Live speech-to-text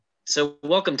So,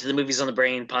 welcome to the Movies on the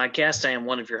Brain podcast. I am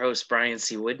one of your hosts, Brian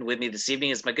C. Wood, and with me this evening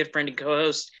is my good friend and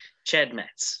co-host, Chad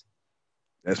Metz.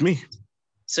 That's me.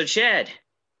 So, Chad,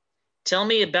 tell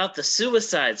me about the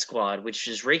Suicide Squad, which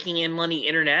is raking in money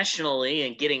internationally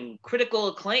and getting critical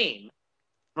acclaim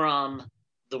from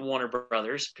the Warner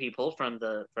Brothers people, from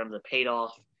the paid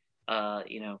off,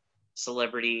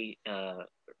 celebrity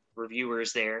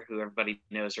reviewers there, who everybody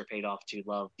knows are paid off to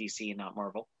love DC and not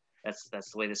Marvel. That's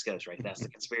the way this goes, right? That's the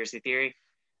conspiracy theory.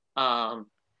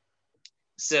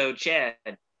 So, Chad,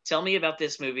 tell me about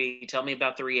this movie. Tell me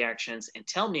about the reactions, and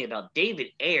tell me about David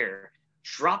Ayer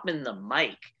dropping the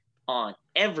mic on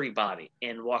everybody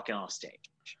and walking off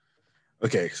stage.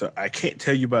 Okay, so I can't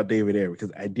tell you about David Ayer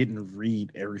because I didn't read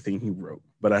everything he wrote,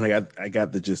 but I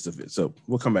got the gist of it. So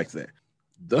we'll come back to that.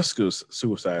 Duska's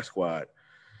Suicide Squad.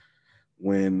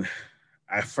 When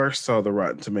I first saw the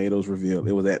Rotten Tomatoes reveal,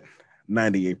 it was at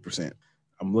 98%.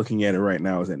 I'm looking at it right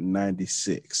now; it's at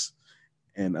 96.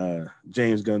 And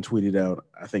James Gunn tweeted out,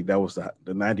 I think that was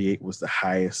the 98 was the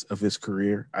highest of his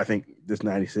career. I think this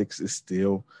 96 is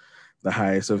still the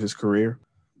highest of his career.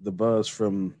 The buzz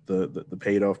from the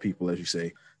paid off people, as you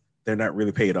say, they're not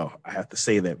really paid off. I have to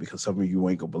say that because some of you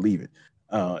ain't gonna believe it.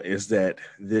 Is that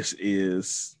this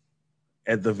is,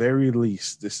 at the very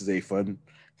least, this is a fun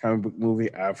comic book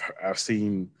movie. I've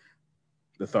seen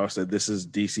the thoughts that this is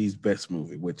DC's best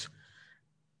movie, which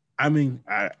I mean,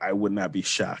 I would not be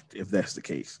shocked if that's the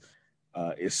case.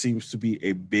 It seems to be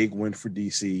a big win for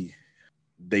DC.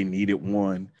 They needed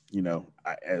one. You know,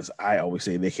 as I always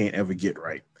say, they can't ever get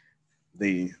right.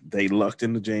 They lucked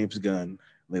into James Gunn.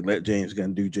 They let James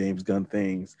Gunn do James Gunn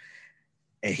things,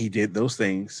 and he did those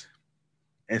things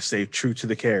and stayed true to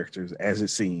the characters, as it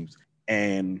seems.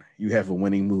 And you have a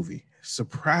winning movie.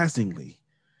 Surprisingly,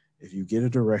 if you get a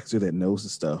director that knows the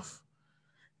stuff,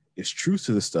 is true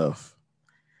to the stuff,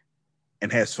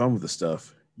 and has fun with the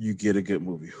stuff, you get a good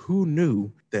movie. Who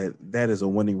knew that that is a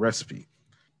winning recipe?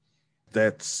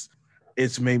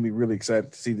 It's made me really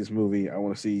excited to see this movie. I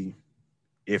want to see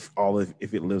if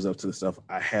it lives up to the stuff.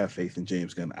 I have faith in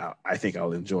James Gunn. I think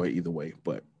I'll enjoy it either way.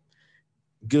 But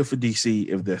good for DC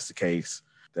if that's the case.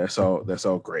 That's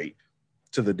all great.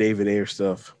 To the David Ayer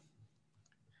stuff,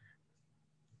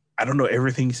 I don't know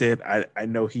everything he said. I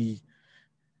know he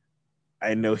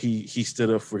stood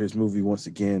up for his movie once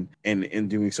again, and in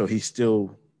doing so, he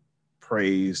still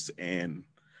praised and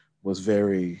was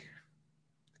very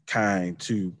kind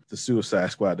to the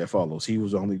Suicide Squad that follows. He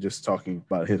was only just talking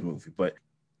about his movie, but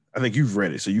I think you've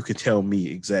read it, so you can tell me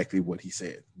exactly what he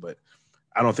said. But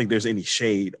I don't think there's any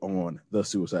shade on the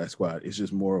Suicide Squad. It's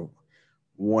just more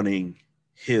wanting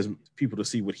his people to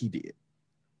see what he did.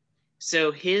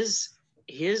 So his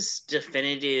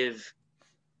definitive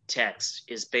text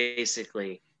is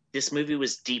basically, this movie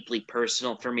was deeply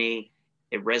personal for me.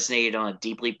 It resonated on a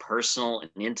deeply personal and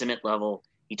intimate level.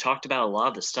 He talked about a lot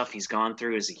of the stuff he's gone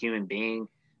through as a human being,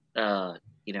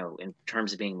 in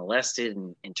terms of being molested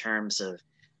and in terms of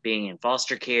being in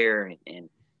foster care and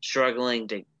struggling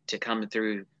to come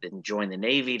through and join the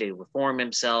Navy to reform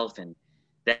himself, and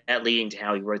that leading to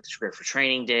how he wrote the script for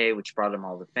Training Day, which brought him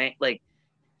all the fame. Like,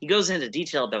 he goes into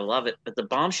detail about a lot of it, but the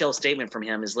bombshell statement from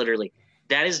him is literally,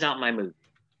 that is not my movie.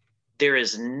 There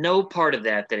is no part of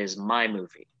that is my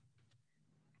movie.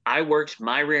 I worked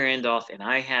my rear end off, and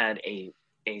I had a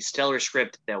stellar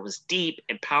script that was deep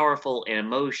and powerful and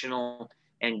emotional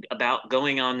and about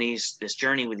going on this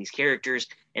journey with these characters,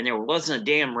 and there wasn't a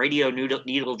damn radio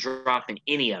needle drop in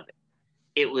any of it.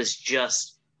 It was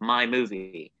just my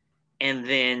movie. And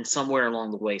then somewhere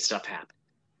along the way, stuff happened.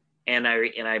 And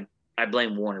I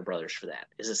blame Warner Brothers for that,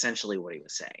 is essentially what he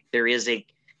was saying. There is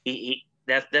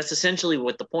that's essentially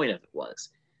what the point of it was.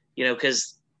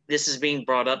 Because this is being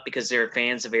brought up because there are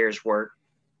fans of Ayer's work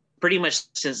pretty much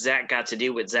since Zach got to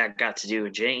do what Zach got to do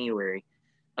in January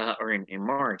or in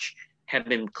March, have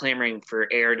been clamoring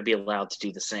for Ayer to be allowed to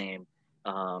do the same.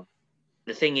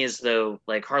 The thing is, though,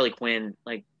 like Harley Quinn,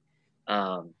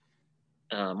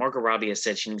 Margot Robbie has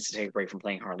said she needs to take a break from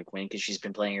playing Harley Quinn because she's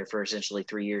been playing her for essentially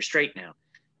 3 years straight now.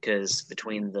 Because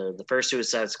between the first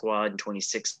Suicide Squad in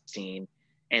 2016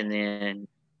 and then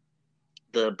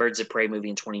the Birds of Prey movie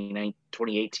in 2018,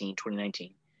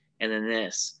 2019, and then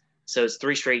this. So it's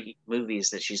 3 straight movies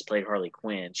that she's played Harley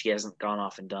Quinn. She hasn't gone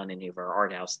off and done any of her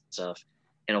art house stuff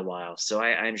in a while. So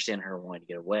I understand her wanting to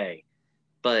get away.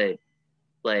 But,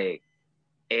 like,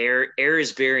 Ayer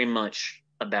is very much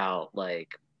about,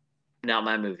 like, not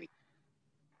my movie.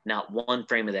 Not one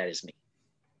frame of that is me.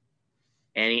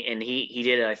 And he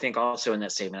did it, I think, also in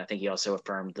that statement. I think he also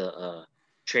affirmed the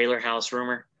trailer house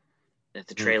rumor that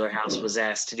the trailer house was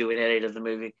asked to do an edit of the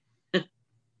movie.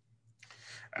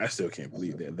 I still can't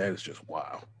believe that. That is just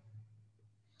wow.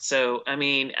 So, I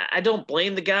mean, I don't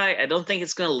blame the guy. I don't think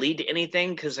it's going to lead to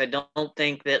anything because I don't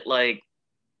think that, like,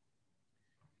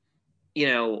 you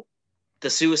know, the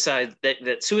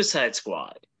that Suicide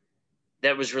Squad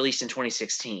that was released in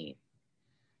 2016.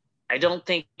 I don't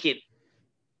think it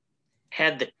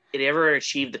ever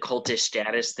achieved the cultish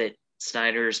status that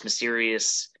Snyder's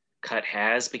mysterious cut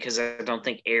has, because I don't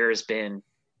think Air hasn't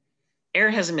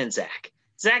been Zach.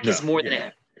 No,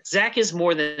 yeah. Zach is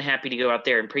more than happy to go out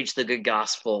there and preach the good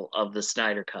gospel of the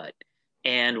Snyder cut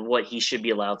and what he should be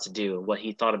allowed to do and what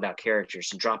he thought about characters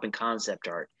and dropping concept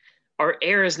art. Our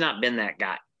Air has not been that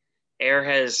guy. Air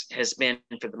has been,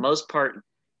 for the most part,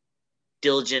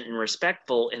 diligent and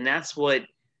respectful, and that's what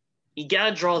you got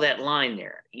to draw that line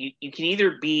there. You can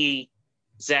either be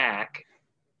Zach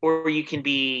or you can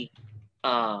be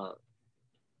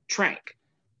Trank,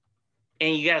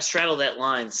 and you got to straddle that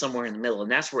line somewhere in the middle, and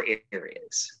that's where Air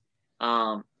is.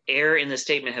 Air in the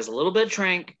statement has a little bit of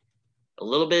Trank, a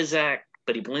little bit of Zach,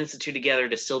 but he blends the two together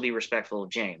to still be respectful of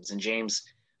James, and James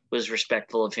was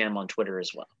respectful of him on Twitter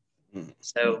as well.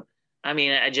 So, I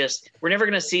mean, we're never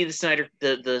going to see the Snyder,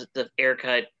 the Air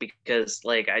cut, because,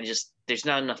 like, there's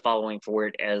not enough following for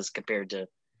it as compared to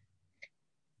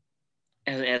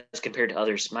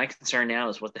others. My concern now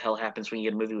is what the hell happens when you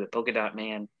get a movie with Polka Dot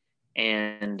Man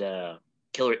and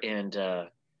Killer and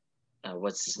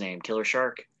what's his name, Killer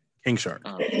Shark, King Shark.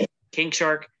 King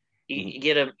Shark. You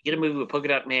get a movie with Polka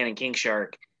Dot Man and King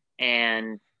Shark,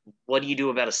 and what do you do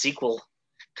about a sequel?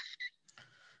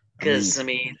 Because, I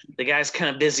mean, the guy's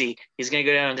kind of busy. He's going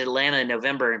to go down to Atlanta in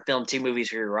November and film 2 movies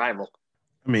for your rival.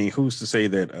 I mean, who's to say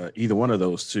that either one of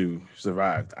those two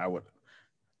survived?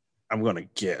 I'm going to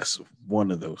guess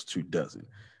one of those two doesn't.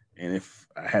 And if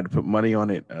I had to put money on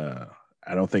it,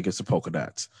 I don't think it's the polka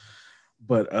dots.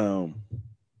 But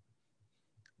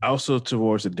also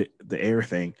towards the Air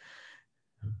thing,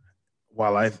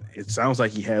 while it sounds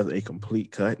like he has a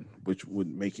complete cut, which would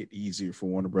make it easier for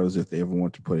Warner Brothers if they ever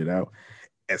want to put it out.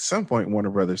 At some point, Warner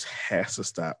Brothers has to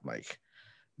stop like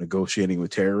negotiating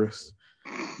with terrorists.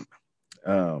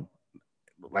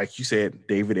 Like you said,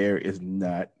 David Ayer is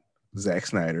not Zack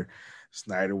Snyder.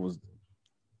 Snyder was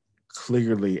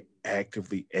clearly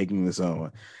actively egging this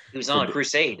on. He was on a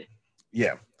crusade.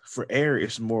 Yeah. For Ayer,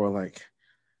 it's more like,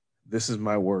 this is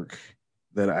my work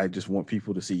that I just want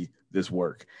people to see this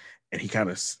work. And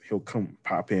he'll come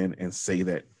pop in and say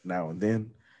that now and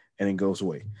then goes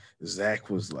away. Zach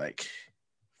was like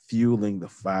fueling the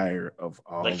fire of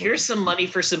all. Like, here's some money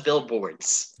for some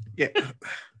billboards. Yeah.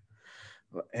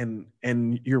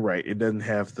 And you're right. It doesn't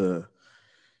have the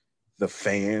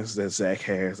fans that Zach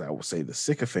has. I would say the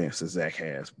sycophants that Zach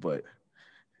has, but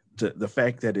the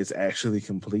fact that it's actually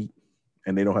complete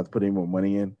and they don't have to put any more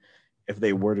money in, if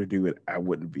they were to do it, I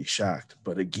wouldn't be shocked.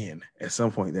 But again, at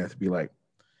some point they have to be like,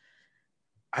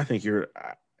 I think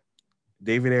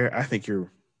David Ayer, I think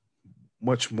you're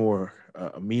much more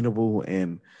amenable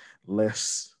and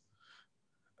less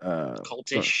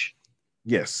cultish.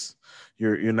 Yes,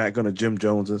 you're not going to Jim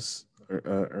Jones us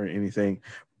or anything,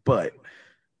 but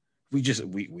we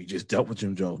just dealt with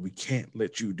Jim Jones. We can't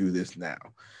let you do this now.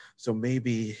 So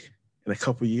maybe in a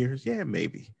couple of years, yeah,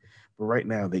 maybe. But right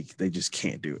now they just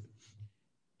can't do it.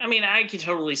 I mean, I could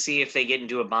totally see if they get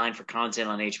into a bind for content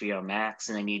on HBO Max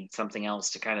and they need something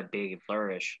else to kind of big and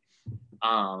flourish.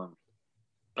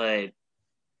 But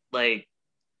like,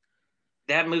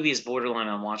 that movie is borderline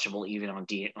unwatchable even on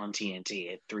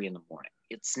TNT at 3 a.m.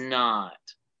 It's not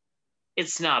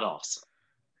awesome.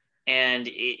 And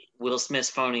Will Smith's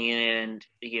phoning in,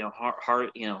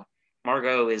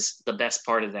 Margot is the best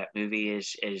part of that movie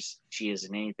as she is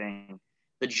in anything.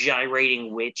 The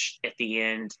gyrating witch at the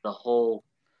end, the whole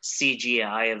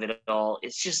CGI of it all,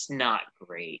 it's just not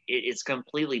great. It's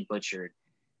completely butchered.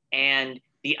 And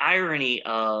the irony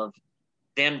of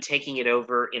them taking it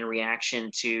over in reaction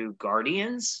to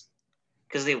Guardians,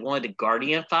 because they wanted to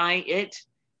Guardianify it,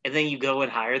 and then you go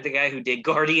and hire the guy who did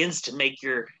Guardians to make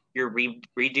your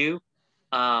redo.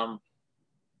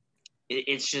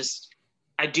 It's just,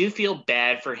 I do feel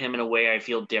bad for him in a way I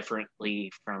feel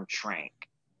differently from Trank.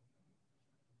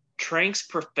 Trank's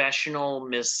professional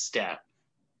misstep,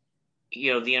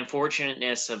 the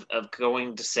unfortunateness of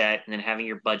going to set and then having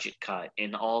your budget cut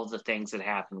and all of the things that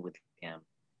happened with him,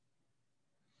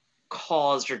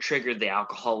 caused or triggered the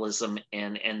alcoholism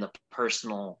and the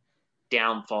personal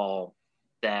downfall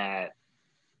that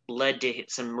led to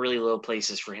some really low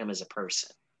places for him as a person.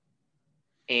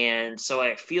 And so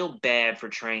I feel bad for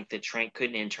Trank that Trank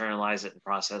couldn't internalize it and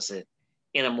process it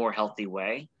in a more healthy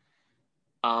way.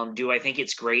 Do I think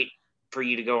it's great for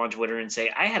you to go on Twitter and say,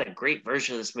 I had a great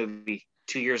version of this movie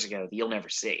 2 years ago that you'll never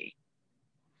see.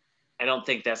 I don't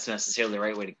think that's necessarily the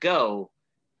right way to go.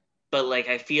 But like,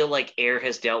 I feel like Ayer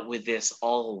has dealt with this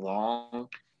all along.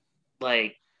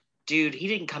 Like, dude, he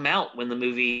didn't come out when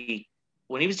he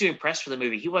was doing press for the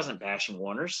movie, he wasn't bashing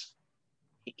Warner's.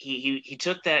 He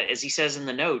took that, as he says in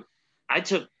the note, I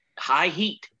took high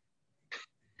heat.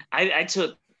 I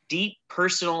took deep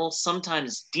personal,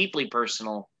 sometimes deeply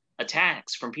personal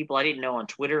attacks from people I didn't know on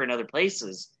Twitter and other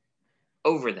places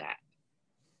over that.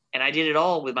 And I did it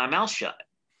all with my mouth shut.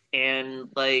 And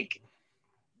like,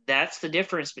 that's the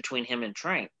difference between him and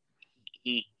Trank.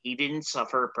 He didn't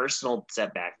suffer a personal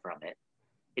setback from it.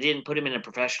 It didn't put him in a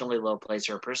professionally low place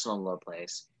or a personal low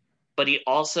place. But he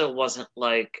also wasn't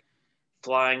like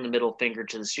flying the middle finger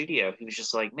to the studio. He was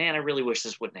just like, man, I really wish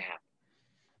this wouldn't have happened.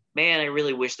 Man, I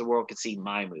really wish the world could see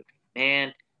my movie.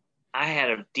 Man, I had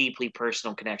a deeply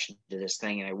personal connection to this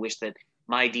thing, and I wish that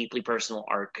my deeply personal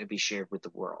art could be shared with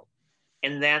the world.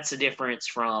 And that's a difference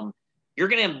from, you're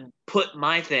going to put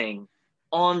my thing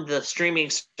on the streaming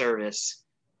service,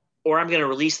 or I'm going to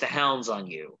release the hounds on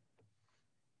you.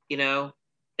 You know,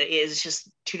 it's just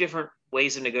two different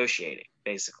ways of negotiating,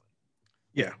 basically.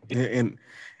 Yeah. And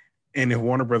if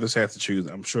Warner Brothers had to choose,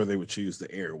 I'm sure they would choose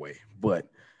the Ayer way. But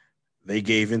they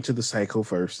gave into the psycho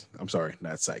first. I'm sorry,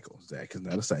 not psycho. Zach is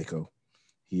not a psycho.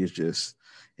 He is just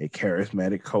a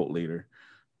charismatic cult leader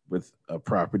with a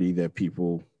property that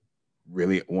people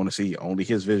really want to see only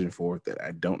his vision for, that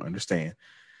I don't understand.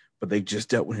 But they just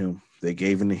dealt with him. They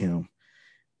gave into him.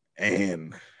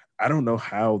 And I don't know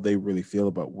how they really feel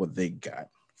about what they got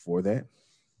for that.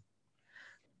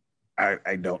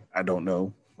 I don't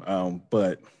know.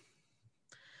 But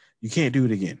you can't do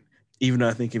it again. Even though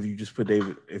I think if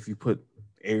you put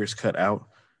Ayer's cut out,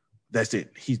 that's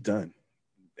it. He's done.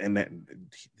 And that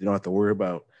you don't have to worry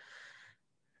about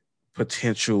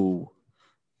potential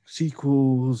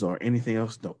sequels or anything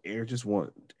else. No, Ayer just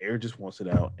wants it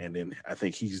out, and then I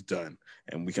think he's done,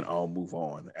 and we can all move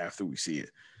on after we see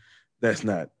it. That's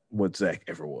not what Zach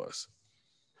ever was.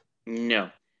 No,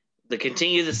 the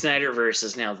continue the Snyderverse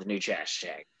is now the new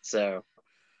hashtag. So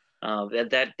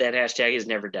that hashtag has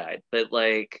never died. But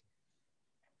like,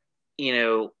 you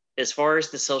know, as far as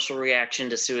the social reaction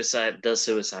to the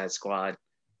Suicide Squad,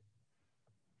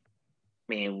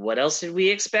 I mean, what else did we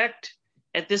expect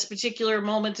at this particular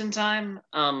moment in time?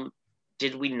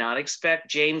 Did we not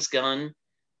expect James Gunn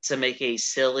to make a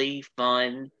silly,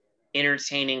 fun,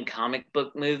 entertaining comic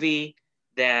book movie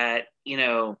that, you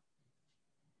know,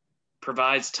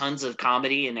 provides tons of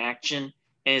comedy and action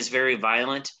and is very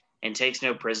violent and takes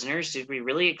no prisoners? Did we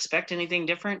really expect anything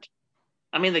different?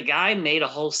 I mean, the guy made a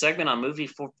whole segment on Movie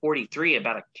 443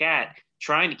 about a cat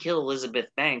trying to kill Elizabeth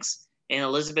Banks, and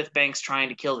Elizabeth Banks trying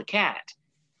to kill the cat,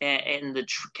 and the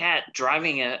cat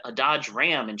driving a Dodge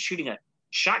Ram and shooting a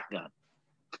shotgun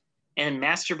and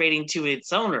masturbating to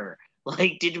its owner.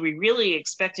 Like, did we really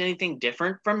expect anything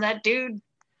different from that dude?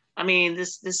 I mean,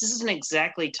 this isn't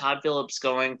exactly Todd Phillips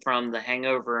going from The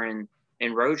Hangover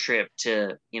and Road Trip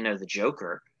to, you know, the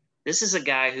Joker. This is a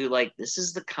guy who, like, this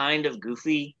is the kind of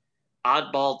goofy,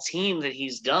 oddball team that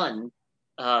he's done,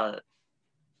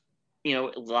 you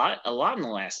know, a lot in the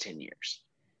last 10 years.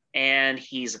 And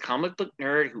he's a comic book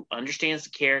nerd who understands the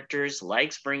characters,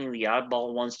 likes bringing the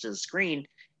oddball ones to the screen,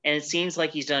 and it seems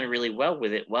like he's done really well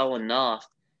with it, well enough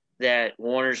that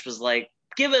Warner's was like,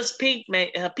 give us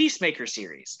Peacemaker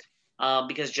series,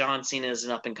 because John Cena is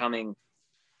an up-and-coming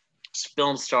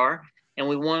film star, and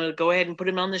we want to go ahead and put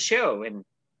him on the show. And,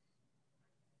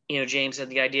 you know, James had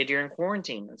the idea during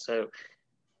quarantine, and so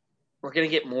we're going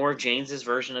to get more of James's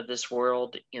version of this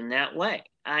world in that way.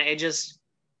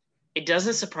 It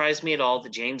doesn't surprise me at all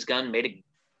that James Gunn made an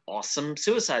awesome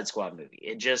Suicide Squad movie.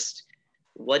 It just,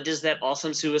 what does that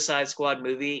awesome Suicide Squad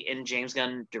movie and James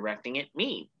Gunn directing it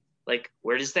mean? Like,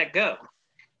 where does that go?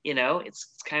 You know, it's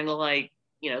kind of like,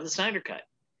 you know, the Snyder Cut.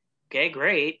 Okay,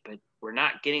 great, but we're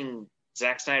not getting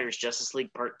Zack Snyder's Justice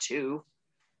League Part 2.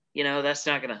 You know, that's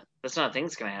not a thing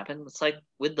that's gonna happen. It's like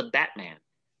with the Batman.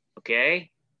 Okay?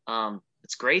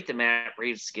 It's great that Matt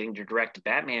Reeves is getting to direct a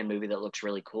Batman movie that looks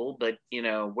really cool, but, you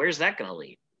know, where's that going to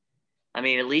lead? I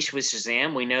mean, at least with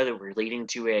Shazam, we know that we're leading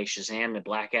to a Shazam and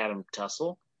Black Adam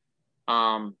tussle.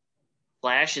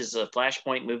 Flash is a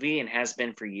Flashpoint movie and has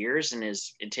been for years, and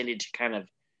is intended to kind of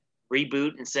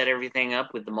reboot and set everything up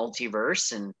with the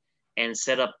multiverse and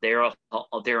set up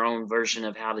their own version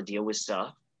of how to deal with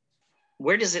stuff.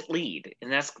 Where does it lead?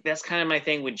 And that's kind of my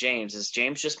thing with James. Is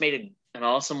James just made an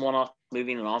awesome one-off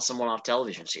movie and an awesome one-off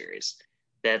television series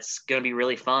that's going to be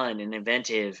really fun and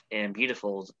inventive and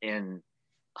beautiful and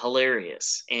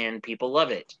hilarious, and people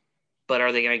love it. But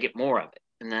are they going to get more of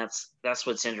it? And that's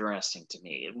what's interesting to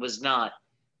me. It was not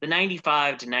the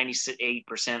 95 to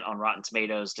 98% on Rotten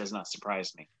Tomatoes does not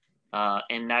surprise me,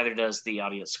 and neither does the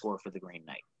audience score for The Green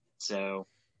Knight. So,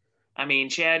 I mean,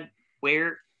 Chad,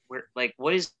 where, like,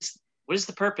 what is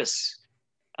the purpose?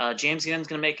 James Gunn's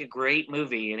going to make a great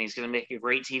movie, and he's going to make a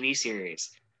great TV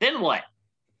series. Then what?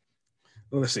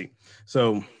 Well, let's see.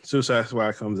 So, Suicide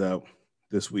Squad comes out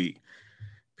this week.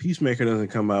 Peacemaker doesn't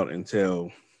come out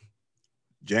until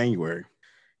January,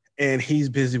 and he's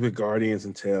busy with Guardians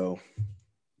until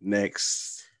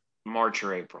next March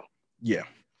or April. Yeah.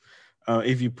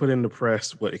 If you put in the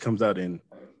press, it comes out in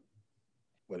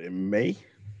May?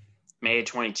 May of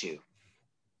 22.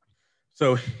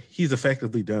 So he's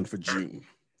effectively done for June.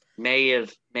 May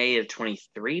of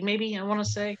 23, maybe, I want to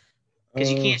say.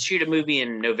 Because you can't shoot a movie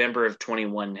in November of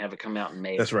 21 and have it come out in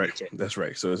May. That's right. That's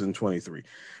right. So it's in 23.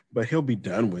 But he'll be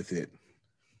done with it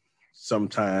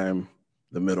sometime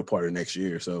the middle part of next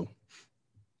year. So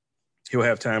he'll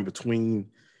have time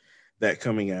between that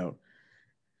coming out,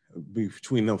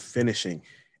 between them finishing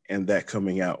and that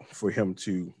coming out, for him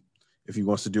to, if he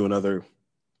wants to do another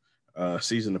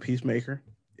season of Peacemaker,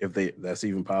 if that's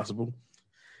even possible,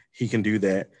 he can do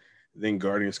that. Then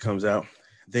Guardians comes out.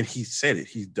 Then he said it.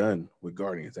 He's done with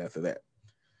Guardians after that.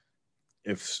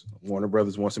 If Warner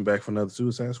Brothers wants him back for another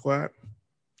Suicide Squad,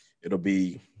 it'll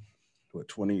be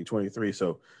 2023.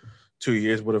 So 2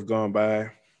 years would have gone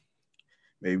by.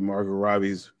 Maybe Margot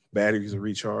Robbie's batteries are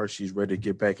recharged. She's ready to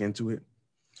get back into it.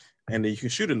 And then you can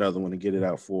shoot another one and get it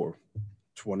out for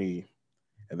 20.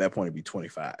 At that point, it'd be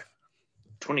 25.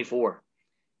 24.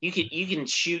 You can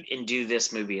shoot and do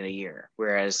this movie in a year,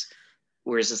 whereas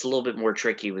it's a little bit more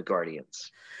tricky with Guardians.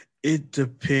 It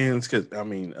depends, because I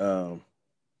mean,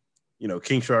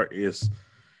 King Shark is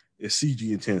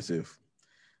CG intensive.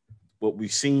 What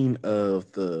we've seen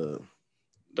of the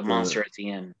monster at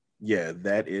the end, yeah,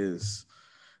 that is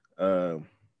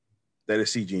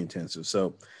CG intensive.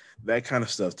 So that kind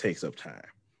of stuff takes up time.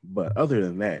 But other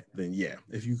than that, then yeah,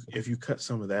 if you cut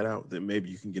some of that out, then maybe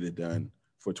you can get it done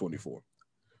for 24.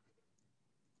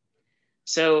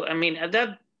 So I mean,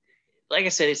 that, like I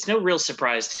said, it's no real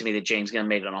surprise to me that James Gunn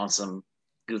made an awesome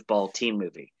goofball team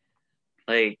movie.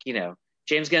 Like,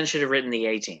 James Gunn should have written the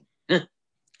A-Team. Yeah,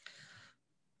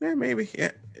 maybe.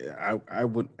 Yeah, I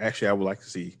would like to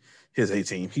see his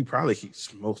A-Team. He probably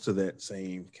keeps most of that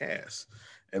same cast,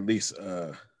 at least.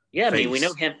 Yeah, I mean,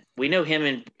 we know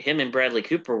him and Bradley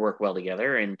Cooper work well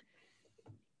together, and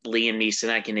Liam Neeson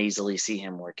I can easily see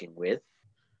him working with.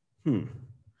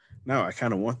 Now I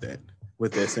kind of want that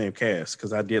with that same cast,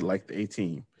 because I did like the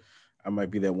A-Team. I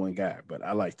might be that one guy, but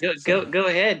I liked it. Go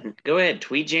ahead.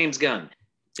 Tweet James Gunn.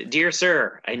 Dear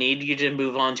sir, I need you to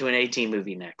move on to an A-Team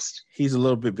movie next. This a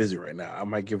little bit busy right now. I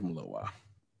might give him a little while.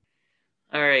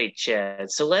 All right,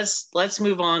 Chad. So let's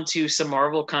move on to some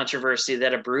Marvel controversy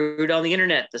that brewed on the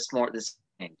internet this morning.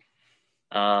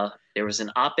 There was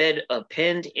an op-ed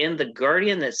appended in The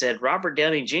Guardian that said Robert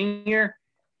Downey Jr.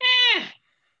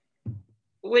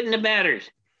 Wouldn't have mattered.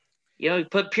 You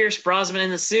put Pierce Brosnan in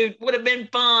the suit, would have been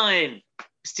fine.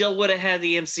 Still would have had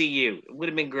the MCU. It would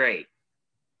have been great.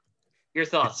 Your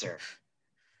thoughts, sir?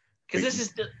 Because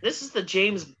this is the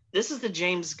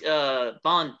James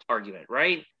Bond argument,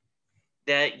 right?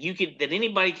 That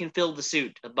anybody can fill the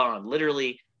suit of Bond.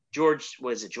 Literally, George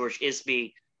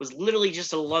Isby was literally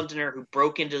just a Londoner who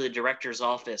broke into the director's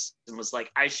office and was like,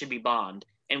 I should be Bond,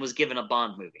 and was given a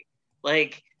Bond movie.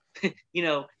 Like,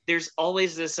 there's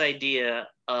always this idea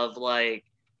of like,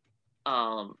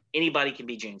 anybody can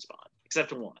be James Bond,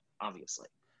 except a woman, obviously.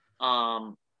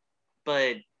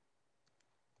 But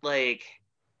like,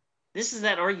 this is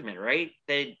that argument, right?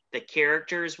 That the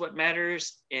character is what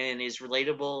matters and is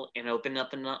relatable and open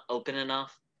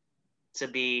enough to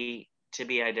be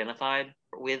identified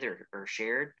with or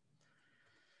shared,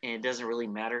 and it doesn't really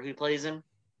matter who plays him.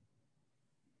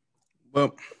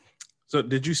 Well, so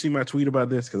did you see my tweet about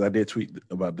this? Because I did tweet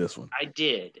about this one. I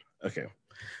did. Okay,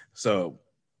 so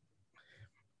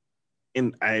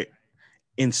in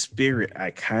spirit,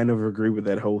 I kind of agree with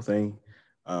that whole thing.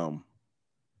 I'll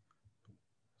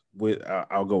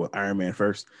go with Iron Man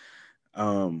first.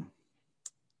 The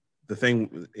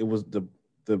thing, it was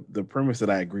the premise that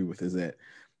I agree with is that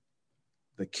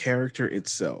the character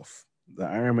itself, the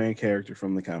Iron Man character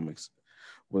from the comics,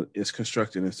 is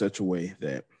constructed in such a way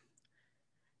that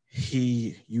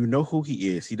who he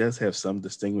is. He does have some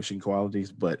distinguishing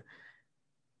qualities, but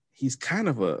he's kind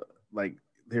of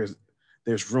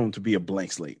there's room to be a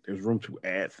blank slate. There's room to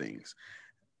add things.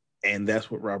 And that's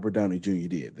what Robert Downey Jr.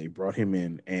 did. They brought him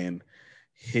in, and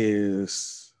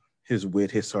his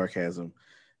wit, his sarcasm,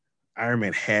 Iron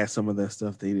Man had some of that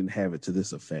stuff. They didn't have it to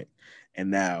this effect, and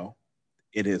now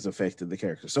it has affected the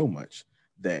character so much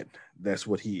that that's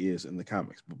what he is in the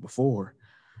comics. But before,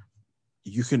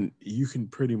 you can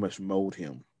pretty much mold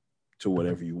him to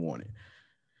whatever you wanted.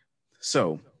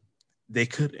 So they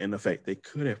could, in effect, they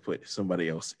could have put somebody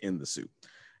else in the suit.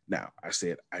 Now, I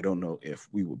said I don't know if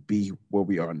we would be where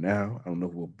we are now. I don't know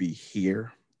if we'll be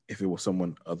here if it was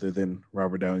someone other than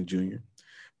Robert Downey Jr.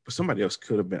 But somebody else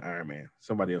could have been Iron Man.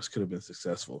 Somebody else could have been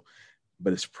successful,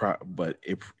 but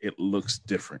it looks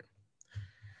different.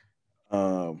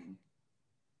 Um,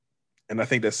 and I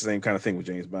think that's the same kind of thing with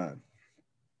James Bond.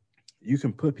 You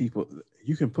can put people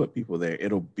you can put people there.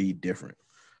 It'll be different,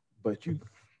 but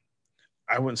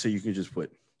I wouldn't say you can just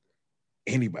put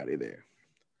anybody there.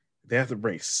 They have to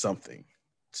bring something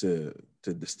to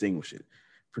distinguish it,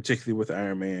 particularly with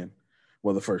Iron Man.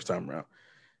 Well, the first time around,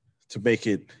 to make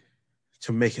it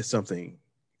to make it something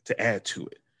to add to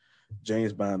it.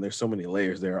 James Bond, there's so many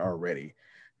layers there already.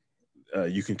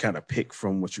 You can kind of pick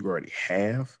from what you already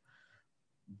have,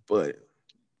 but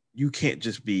you can't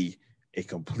just be a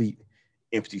complete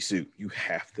empty suit. You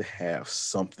have to have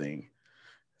something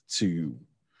to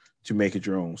make it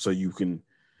your own, so you can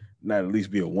not at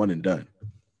least be a one and done.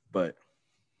 But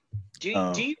Do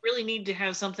you really need to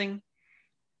have something?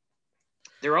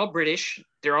 They're all British.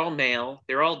 They're all male.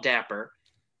 They're all dapper.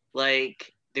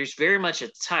 Like there's very much a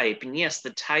type, and yes,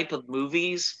 the type of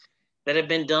movies that have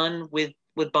been done with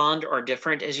Bond are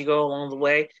different as you go along the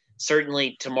way.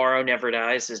 Certainly, Tomorrow Never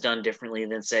Dies is done differently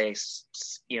than say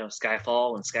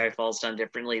Skyfall, and Skyfall's done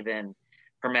differently than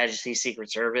Her Majesty's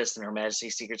Secret Service, and Her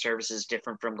Majesty's Secret Service is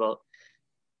different from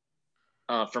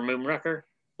Moonraker.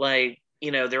 Like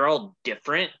they're all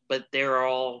different, but they're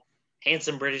all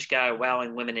handsome British guy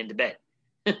wowing women into bed.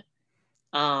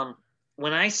 um,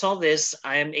 when I saw this,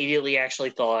 I immediately actually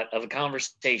thought of a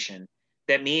conversation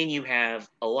that me and you have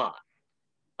a lot,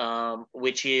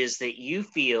 which is that you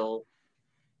feel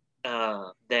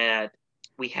that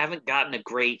we haven't gotten a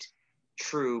great,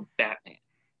 true Batman.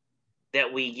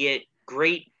 That we get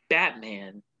great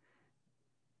Batman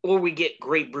or we get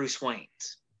great Bruce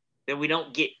Waynes. That we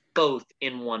don't get both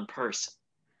in one person.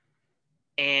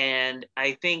 And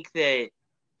I think that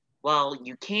while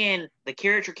the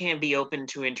character can be open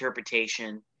to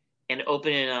interpretation and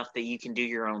open enough that you can do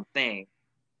your own thing.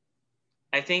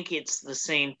 I think it's the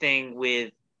same thing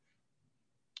with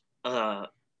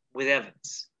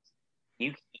Evans.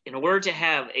 You, in order to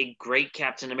have a great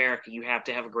Captain America, you have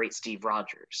to have a great Steve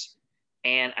Rogers.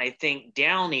 And I think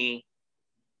Downey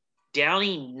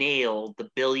nailed the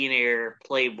billionaire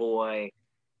playboy,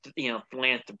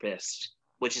 philanthropist,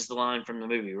 which is the line from the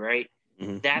movie, right?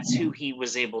 Mm-hmm. That's who he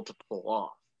was able to pull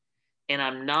off. And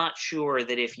I'm not sure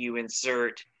that if you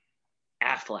insert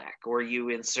Affleck or you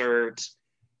insert,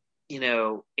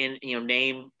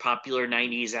 name popular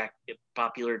 90s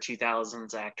popular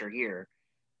 2000s actor here,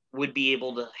 would be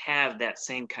able to have that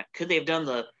same kind. Could they have done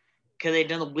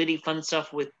the witty fun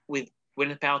stuff with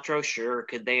Gwyneth Paltrow? Sure.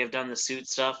 Could they have done the suit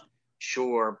stuff?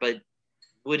 Sure. But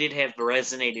would it have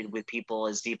resonated with people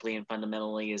as deeply and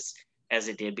fundamentally as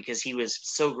it did? Because he was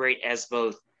so great as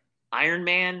both Iron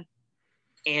Man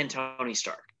and Tony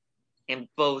Stark, and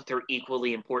both are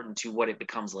equally important to what it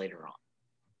becomes later on.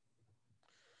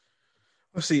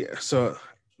 Let's see. So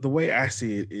the way I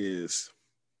see it is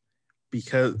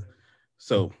because.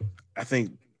 So I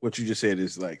think what you just said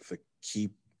is like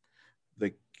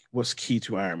what's key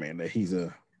to Iron Man, that he's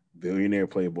a billionaire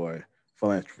playboy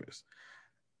philanthropist.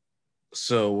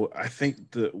 So I think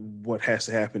what has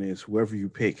to happen is whoever you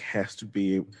pick has to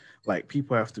be like,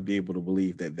 people have to be able to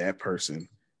believe that person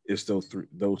is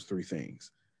those three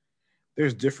things.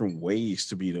 There's different ways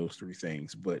to be those three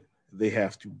things, but they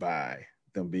have to buy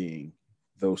them being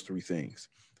those three things.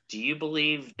 Do you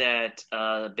believe that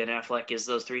Ben Affleck is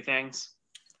those three things?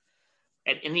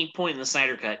 At any point in the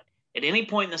Snyder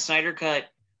Cut,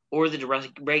 or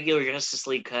the regular Justice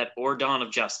League cut, or Dawn of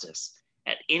Justice,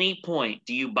 at any point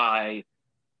do you buy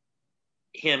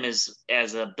him as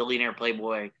a billionaire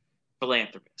playboy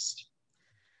philanthropist?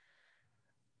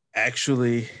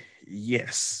 Actually,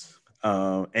 yes.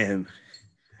 And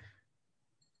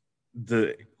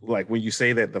when you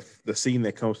say that, the scene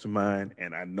that comes to mind,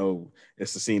 and I know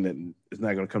it's the scene that is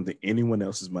not going to come to anyone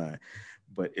else's mind,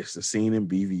 but it's the scene in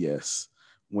BVS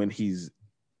when he's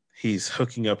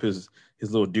hooking up his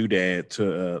little doodad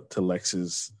to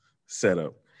Lex's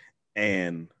setup,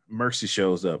 and Mercy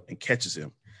shows up and catches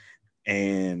him,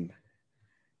 and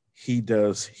he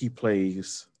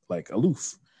plays like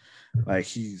aloof. Like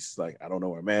he's like, I don't know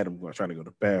where I'm at. I'm trying to go to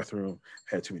the bathroom.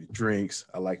 I had too many drinks.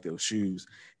 I like those shoes.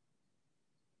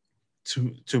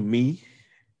 To me,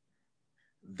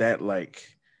 that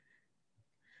like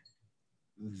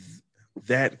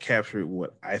that captured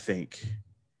what I think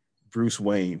Bruce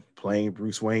Wayne playing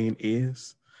Bruce Wayne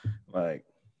is. Like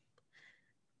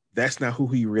that's not who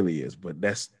he really is, but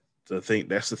that's the thing.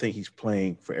 That's the thing he's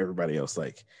playing for everybody else.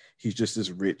 Like he's just this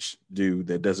rich dude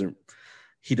that doesn't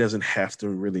have to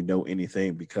really know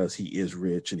anything because he is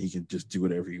rich and he can just do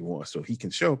whatever he wants. So he can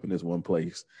show up in this one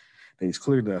place that he's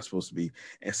clearly not supposed to be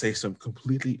and say some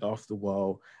completely off the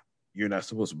wall, you're not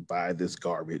supposed to buy this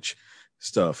garbage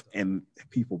stuff, and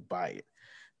people buy it.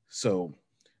 So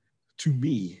to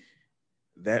me,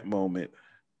 that moment,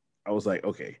 I was like,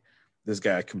 okay, this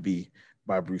guy can be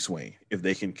by Bruce Wayne if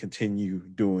they can continue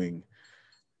doing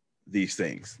these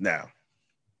things. Now,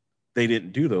 they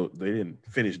didn't do those, they didn't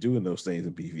finish doing those things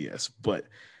in BVS, but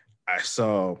I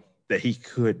saw that he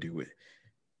could do it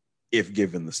if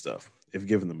given the stuff, if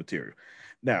given the material.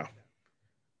 Now,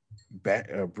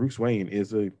 Bruce Wayne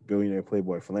is a billionaire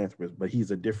playboy philanthropist, but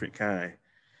he's a different kind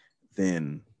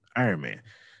than Iron Man.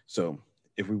 So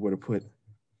if we were to put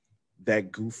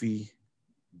that goofy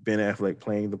Ben Affleck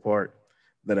playing the part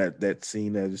that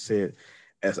scene that I just said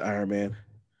as Iron Man,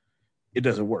 it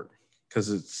doesn't work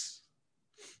because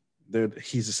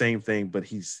he's the same thing, but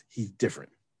he's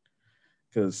different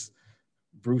because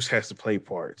Bruce has to play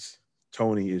parts.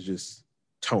 Tony is just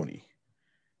Tony,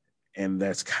 and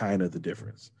that's kind of the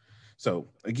difference. So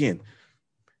again,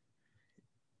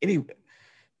 you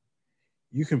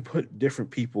can put different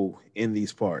people in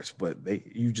these parts, but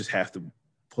you just have to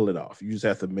pull it off. You just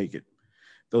have to make it.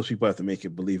 Those people have to make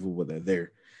it believable that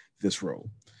they're this role.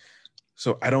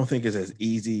 So I don't think it's as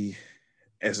easy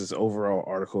as this overall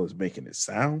article is making it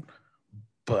sound,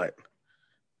 but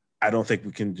I don't think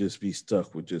we can just be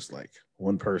stuck with just like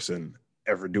one person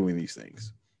ever doing these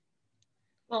things.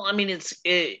 Well, I mean,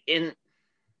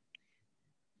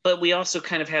 but we also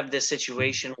kind of have this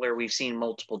situation where we've seen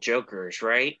multiple Jokers,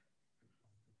 right?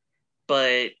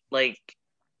 But like,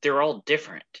 they're all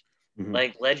different. Mm-hmm.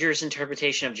 Like Ledger's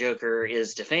interpretation of Joker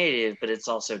is definitive, but it's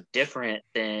also different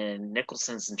than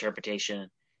Nicholson's interpretation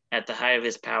at the height of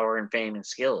his power and fame and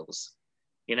skills.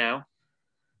 You know,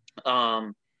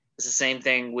 it's the same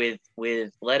thing with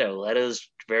Leto. Leto's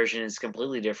version is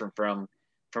completely different from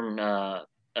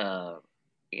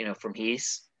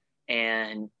Heath's,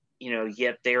 and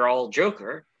yet they're all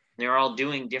Joker. They're all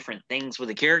doing different things with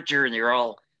the character, and they're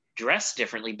all dressed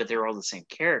differently, but they're all the same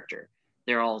character.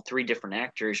 They're all three different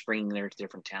actors bringing their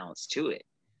different talents to it.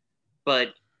 But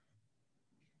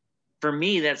for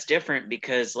me, that's different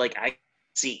because, like, I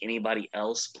see anybody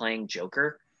else playing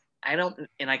Joker.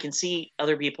 I can see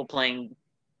other people playing,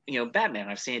 Batman.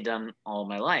 I've seen it done all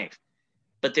my life,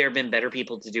 but there have been better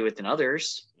people to do it than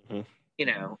others.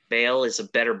 Mm-hmm. Bale is a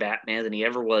better Batman than he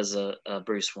ever was a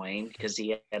Bruce Wayne because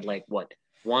he had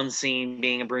one scene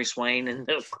being a Bruce Wayne and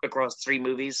across 3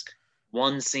 movies,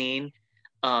 one scene.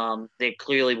 They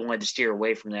clearly wanted to steer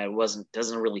away from that. It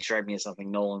doesn't really strike me as something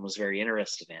Nolan was very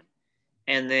interested in.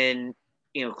 And then,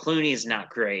 Clooney's not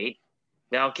great.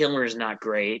 Val Kilmer is not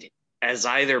great as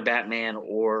either Batman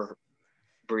or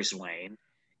Bruce Wayne.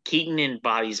 Keaton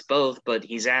embodies both, but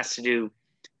he's asked to do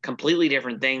completely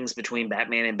different things between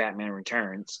Batman and Batman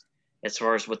Returns as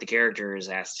far as what the character is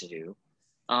asked to do.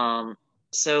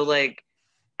 So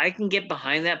I can get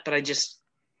behind that, but I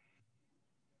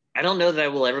don't know that I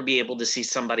will ever be able to see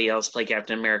somebody else play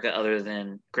Captain America other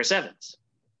than Chris Evans.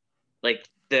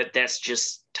 That's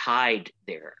just tied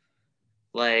there.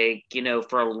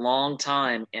 For a long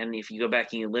time, and if you go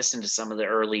back and you listen to some of the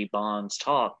early Bonds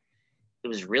talk, it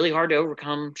was really hard to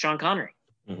overcome Sean Connery.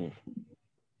 Mm-hmm.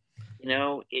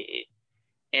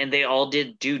 And they all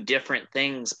did do different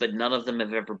things, but none of them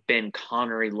have ever been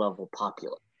Connery level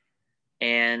popular.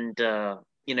 And,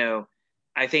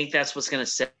 I think that's what's going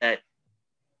to set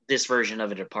this version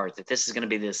of it apart, that this is going to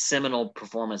be the seminal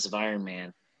performance of Iron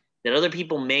Man, that other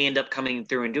people may end up coming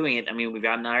through and doing it. I mean, we've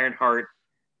got an Ironheart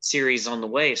series on the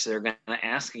way, so they're going to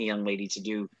ask a young lady to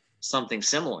do something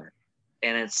similar.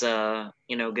 And it's, going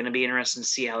to be interesting to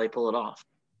see how they pull it off.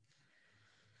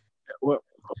 Well,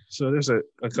 so there's a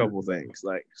couple of things.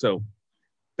 So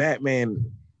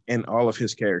Batman and all of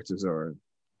his characters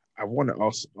I want to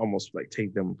also almost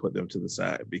take them and put them to the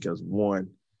side because one,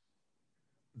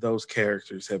 those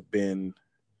characters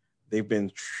they've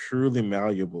been truly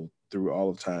malleable through all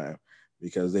of time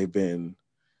because they've been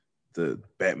the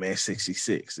Batman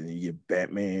 66 and you get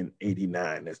Batman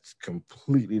 89. That's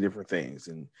completely different things.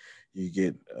 And you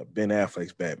get Ben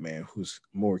Affleck's Batman, who's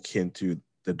more akin to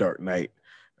the Dark Knight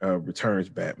Returns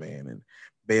Batman, and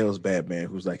Bale's Batman,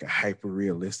 who's like a hyper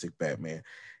realistic Batman.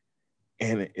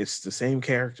 And it's the same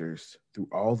characters through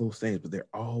all those things, but they're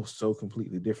all so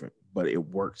completely different. but it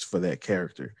works for that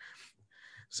character.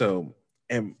 So,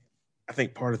 and I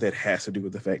think part of that has to do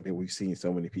with the fact that we've seen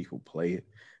so many people play it,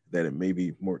 that it may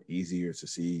be more easier to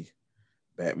see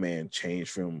Batman change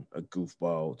from a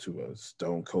goofball to a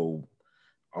stone cold,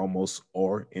 almost,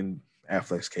 or in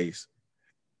Affleck's case,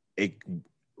 a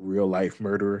real life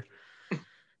murderer.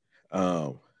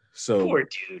 So Poor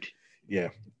dude. yeah,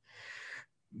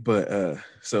 but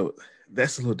so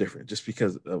that's a little different just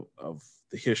because of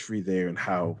the history there and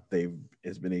how they've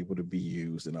it's been able to be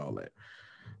used and all that.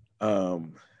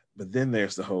 But then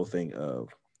there's the whole thing of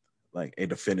like a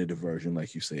definitive version,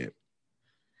 like you said.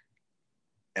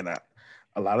 And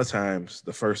a lot of times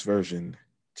the first version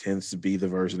tends to be the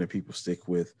version that people stick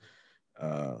with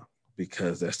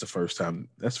because that's the first time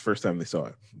they saw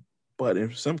it. But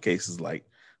in some cases, like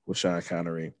with Sean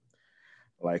Connery,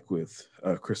 like with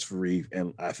Christopher Reeve,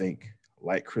 and I think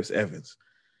like Chris Evans,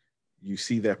 you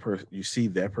see that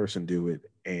person do it,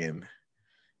 and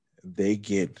they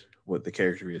get what the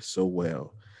character is so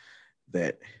well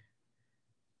that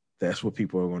that's what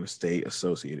people are going to stay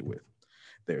associated with.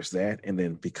 There's that, and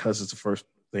then because it's the first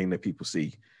thing that people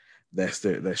see,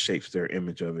 that shapes their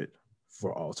image of it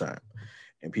for all time,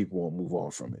 and people won't move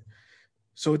on from it.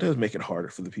 So it does make it harder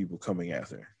for the people coming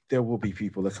after. There will be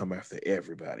people that come after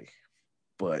everybody,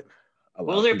 but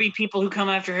will there be people who come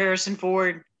after Harrison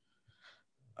Ford?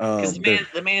 Because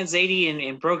the man's 80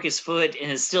 and broke his foot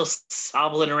and is still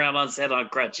hobbling around on set on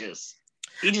crutches.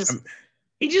 He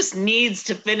just needs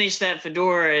to finish that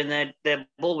fedora and that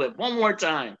bullwhip one more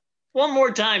time. One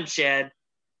more time, Chad.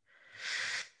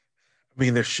 I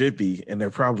mean, there should be, and there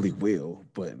probably will,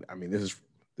 but I mean, this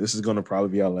is going to probably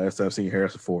be our last time seeing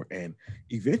Harrison Ford, and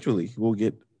eventually we'll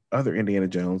get other Indiana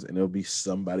Jones, and it'll be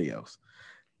somebody else.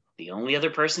 The only other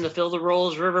person to fill the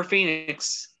role is River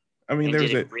Phoenix. I mean,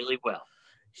 did it really well.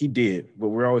 He did, but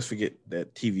we always forget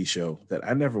that TV show that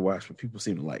I never watched, but people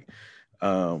seem to like.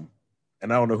 And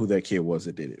I don't know who that kid was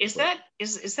that did it. Is that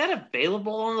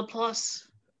available on the Plus?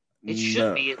 It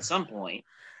should be at some point.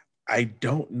 I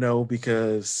don't know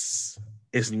because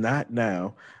it's not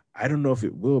now. I don't know if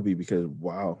it will be because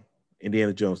while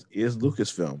Indiana Jones is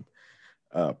Lucasfilm,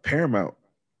 Paramount,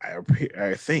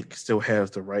 I think, still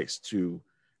has the rights to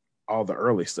all the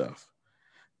early stuff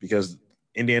because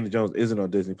Indiana Jones isn't on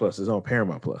Disney Plus; it's on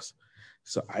Paramount Plus.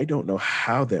 So I don't know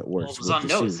how that works. It's not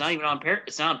even on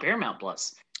It's not on Paramount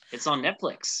Plus. It's on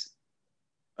Netflix.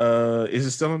 Is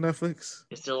it still on Netflix?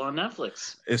 It's still on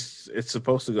Netflix. It's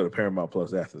supposed to go to Paramount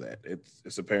Plus after that.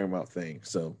 It's a Paramount thing.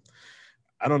 So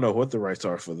I don't know what the rights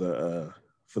are for the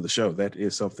show. That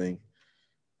is something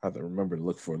I have to remember to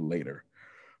look for later.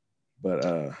 But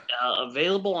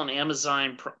available on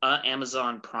Amazon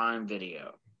Prime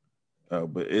Video.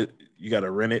 But you got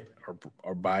to rent it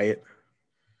or buy it.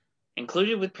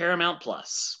 Included with Paramount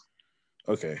Plus.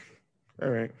 Okay, all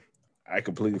right. I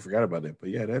completely forgot about that, but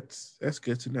yeah, that's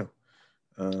good to know.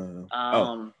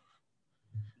 And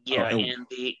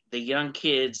the young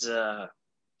kid's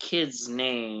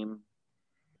name.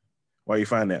 While you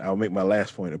find that, I'll make my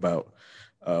last point about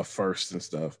first and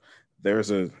stuff.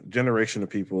 There's a generation of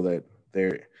people that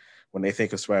when they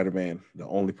think of Spider-Man, the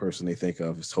only person they think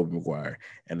of is Tobey Maguire.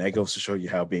 And that goes to show you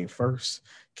how being first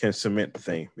can cement the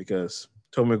thing because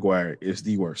Tobey Maguire is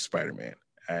the worst Spider-Man.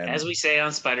 And as we say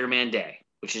on Spider-Man Day,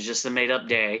 which is just a made-up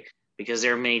day because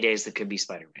there are many days that could be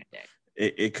Spider-Man Day.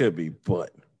 It could be,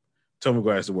 but Tobey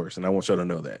Maguire is the worst, and I want y'all to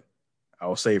know that. I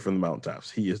will say it from the mountaintops.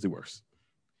 He is the worst.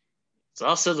 It's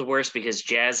also the worst because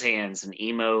jazz hands and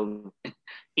emo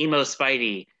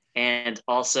Spidey and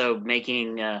also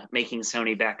making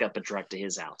Sony back up a truck to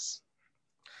his house.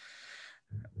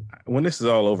 When this is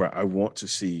all over, I want to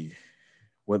see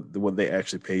what they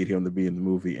actually paid him to be in the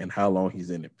movie and how long he's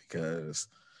in it because,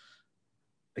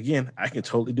 again, I can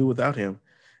totally do without him.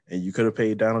 And you could have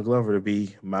paid Donald Glover to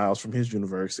be Miles from his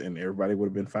universe and everybody would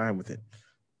have been fine with it.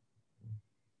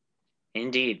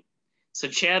 Indeed. So,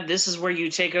 Chad, this is where you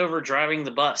take over driving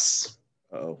the bus.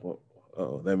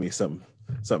 That means something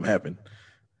happened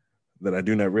that I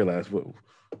do not realize.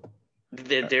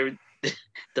 The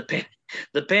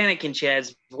panic in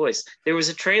Chad's voice. There was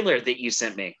a trailer that you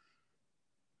sent me.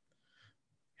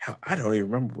 Hell, I don't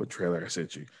even remember what trailer I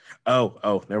sent you.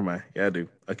 Oh, never mind. Yeah, I do.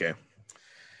 Okay.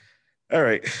 All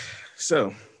right.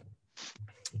 So,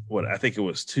 I think it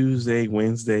was Tuesday,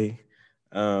 Wednesday.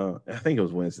 I think it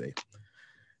was Wednesday.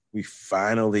 We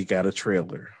finally got a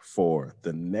trailer for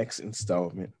the next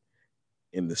installment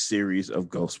in the series of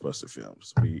Ghostbuster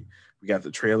films. We got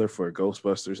the trailer for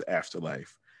Ghostbusters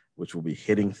Afterlife, which will be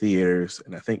hitting theaters,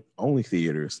 and I think only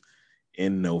theaters,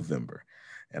 in November.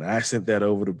 And I sent that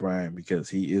over to Brian because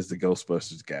he is the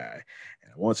Ghostbusters guy,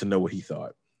 and I want to know what he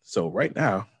thought. So right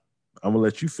now, I'm gonna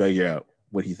let you figure out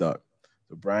what he thought.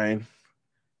 So, Brian,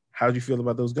 how did you feel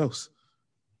about those ghosts?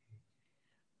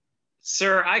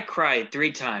 Sir, I cried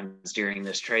 3 times during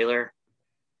this trailer.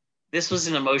 This was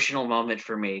an emotional moment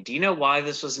for me. Do you know why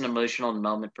this was an emotional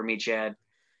moment for me, Chad?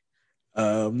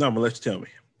 No, I'm gonna let you tell me.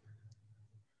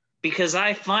 Because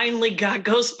I finally got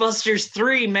Ghostbusters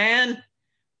 3, man.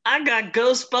 I got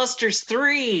Ghostbusters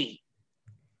 3.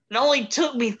 It only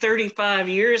took me 35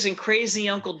 years and crazy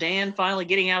Uncle Dan finally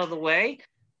getting out of the way.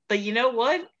 But you know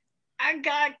what? I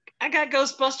got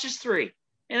Ghostbusters 3,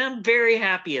 and I'm very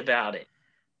happy about it.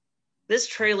 This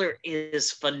trailer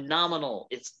is phenomenal.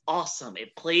 It's awesome.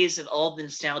 It plays in all the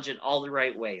nostalgia in all the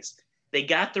right ways. They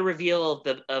got the reveal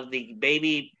of the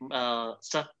baby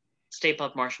stuff, Stay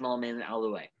Puft Marshmallow Man out of the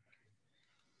way.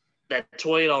 That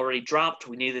toy had already dropped.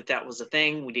 We knew that that was a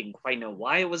thing. We didn't quite know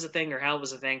why it was a thing or how it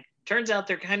was a thing. Turns out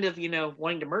they're kind of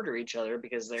wanting to murder each other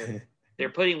because they're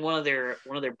putting one of their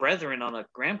brethren on a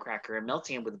graham cracker and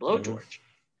melting him with a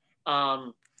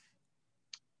blowtorch.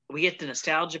 We get the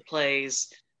nostalgia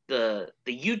plays, the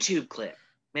YouTube clip.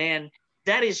 Man,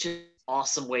 that is just an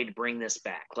awesome way to bring this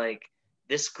back. Like,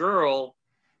 this girl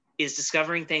is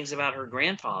discovering things about her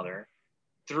grandfather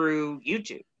through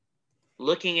YouTube,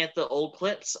 looking at the old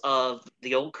clips of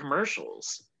the old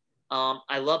commercials.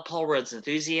 I love Paul Rudd's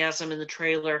enthusiasm in the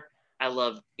trailer. I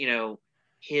love,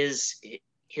 his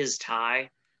tie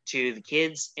to the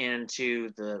kids and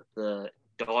to the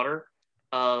daughter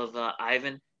of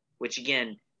Ivan, which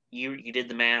again, you did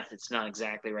the math. It's not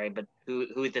exactly right, but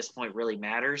who at this point really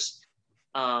matters?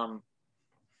 The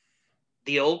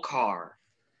old car,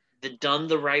 the done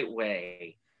the right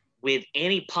way, with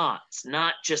Annie Potts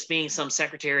not just being some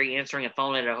secretary answering a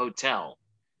phone at a hotel,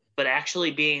 but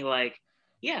actually being like,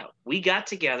 yeah, we got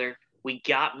together, we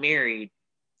got married,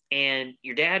 and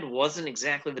your dad wasn't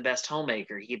exactly the best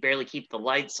homemaker. He could barely keep the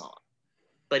lights on,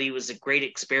 but he was a great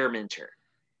experimenter.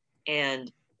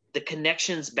 And the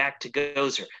connections back to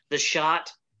Gozer, the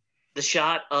shot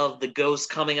of the ghost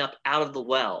coming up out of the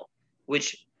well,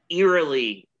 which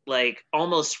eerily, like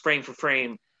almost frame for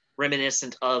frame,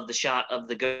 reminiscent of the shot of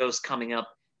the ghost coming up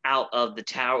out of the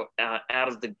tower, out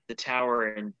of the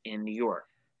tower in New York.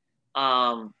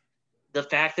 The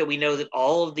fact that we know that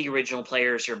all of the original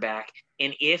players are back,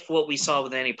 and if what we saw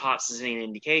with Annie Potts is any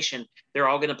indication, they're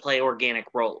all going to play organic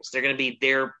roles. They're going to be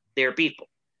their people,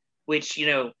 which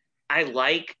I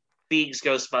like Feig's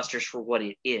Ghostbusters for what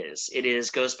it is. It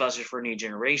is Ghostbusters for a new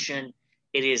generation.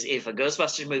 It is, if a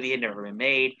Ghostbusters movie had never been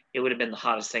made, it would have been the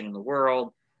hottest thing in the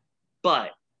world.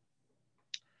 But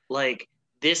like,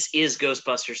 this is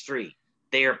Ghostbusters 3.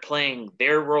 They are playing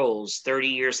their roles 30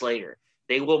 years later.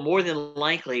 They will more than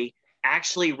likely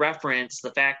actually reference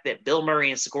the fact that Bill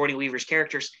Murray and Sigourney Weaver's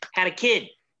characters had a kid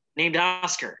named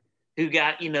Oscar who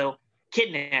got,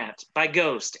 kidnapped by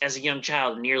Ghost as a young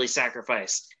child and nearly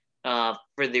sacrificed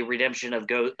for the redemption of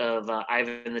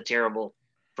Ivan the Terrible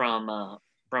from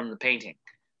the painting.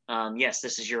 Yes,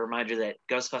 this is your reminder that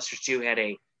Ghostbusters 2 had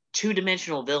a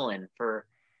 2-dimensional villain for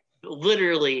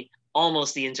literally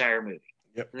almost the entire movie.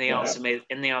 Yep. And they also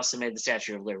made the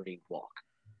Statue of Liberty walk.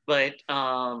 But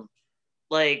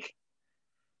like,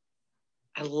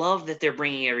 I love that they're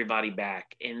bringing everybody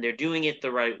back and they're doing it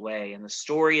the right way. And the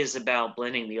story is about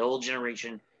blending the old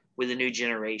generation with the new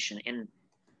generation. And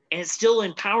it's still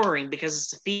empowering because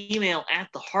it's a female at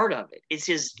the heart of it. It's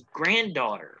his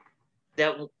granddaughter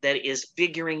that is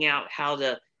figuring out how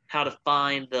to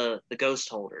find the ghost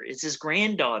holder. It's his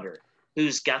granddaughter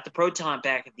who's got the proton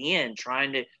pack at the end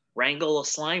trying to wrangle a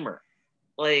Slimer.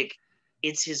 Like,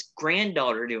 it's his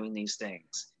granddaughter doing these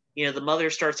things. The mother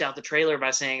starts out the trailer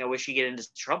by saying, I wish you get into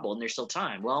trouble, and there's still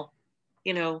time. Well,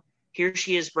 here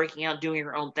she is breaking out, doing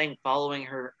her own thing, following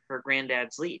her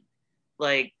granddad's lead.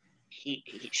 Like,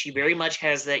 she very much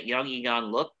has that young Egon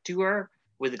look to her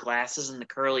with the glasses and the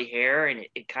curly hair, and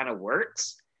it kind of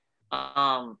works.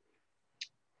 But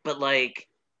like,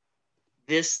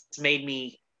 this made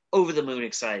me over the moon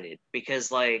excited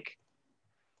because like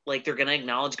they're going to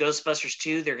acknowledge Ghostbusters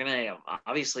 2. They're going to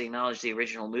obviously acknowledge the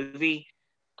original movie.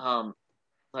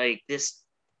 Like, this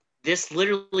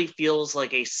literally feels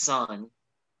like a son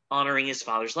honoring his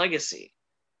father's legacy,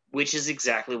 which is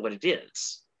exactly what it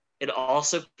is. It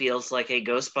also feels like a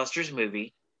Ghostbusters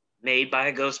movie made by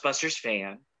a Ghostbusters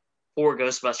fan for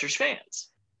Ghostbusters fans.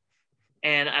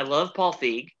 And I love Paul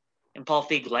Feig, and Paul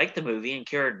Feig liked the movie and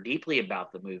cared deeply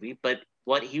about the movie, but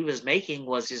what he was making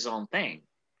was his own thing.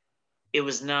 It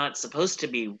was not supposed to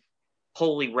be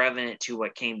wholly revenant to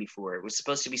what came before. It was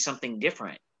supposed to be something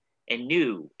different and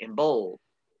new and bold.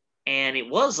 And it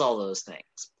was all those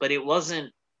things, but it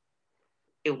wasn't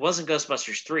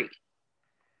Ghostbusters 3.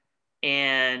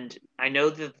 And I know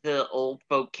that the old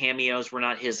folk cameos were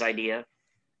not his idea.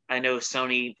 I know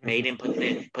Sony made him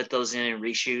put those in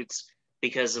reshoots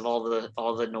because of all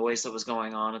the noise that was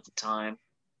going on at the time.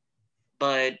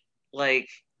 But like,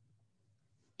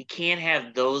 you can't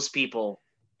have those people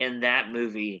in that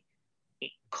movie,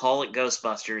 call it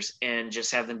Ghostbusters, and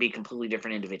just have them be completely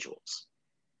different individuals.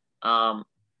 I'm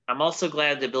also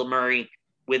glad that Bill Murray,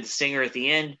 with the singer at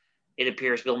the end, it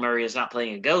appears Bill Murray is not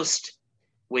playing a ghost,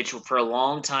 which for a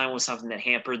long time was something that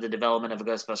hampered the development of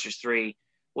Ghostbusters 3,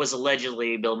 was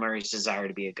allegedly Bill Murray's desire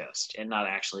to be a ghost and not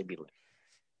actually be living.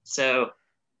 So,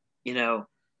 you know,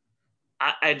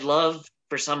 I'd love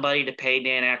for somebody to pay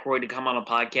Dan Aykroyd to come on a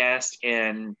podcast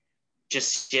and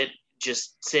just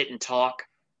sit and talk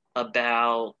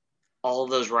about all of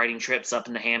those writing trips up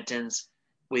in the Hamptons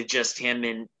with just him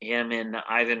and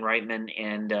Ivan Reitman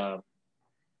and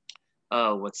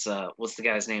what's the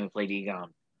guy's name who played Egon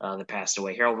that passed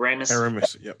away? Harold Ramis. Harold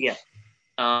Ramis, yep. Yeah.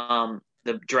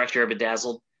 The director of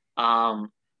Bedazzled.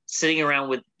 Sitting around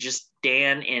with just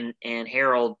Dan and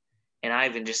Harold and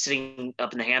Ivan just sitting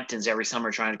up in the Hamptons every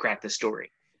summer trying to crack the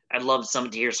story. I'd love to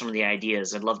hear some of the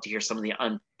ideas. I'd love to hear some of the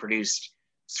unproduced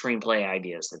screenplay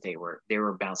ideas that they were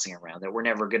bouncing around that were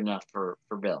never good enough for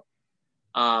Bill.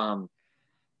 But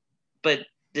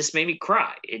this made me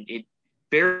cry. It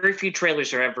very few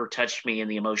trailers have ever touched me in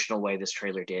the emotional way this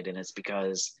trailer did, and it's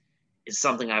because it's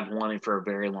something I've wanted for a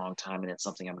very long time, and it's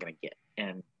something I'm going to get.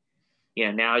 And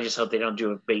yeah, now I just hope they don't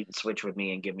do a bait and switch with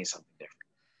me and give me something different.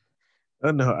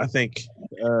 No, I think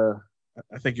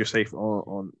you're safe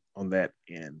on that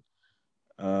end.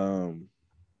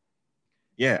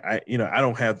 Yeah, I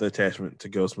don't have the attachment to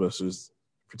Ghostbusters,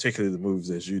 particularly the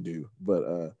movies as you do,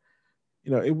 but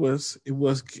it's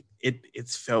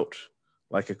felt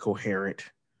like a coherent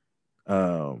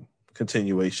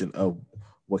continuation of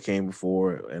what came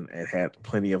before, and it had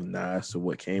plenty of nods to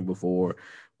what came before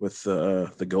with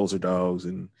the Gozer Dogs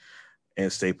and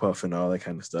Stay Puft and all that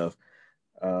kind of stuff.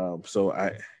 So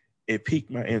it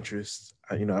piqued my interest.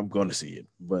 I'm going to see it,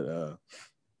 but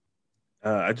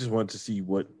I just wanted to see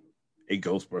what a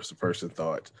Ghostbuster person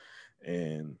thought.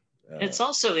 And it's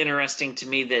also interesting to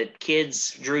me that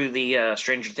kids drew the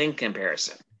Stranger Things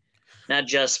comparison, not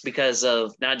just because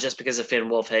of Finn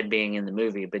Wolfhead being in the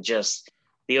movie, but just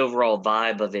the overall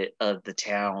vibe of the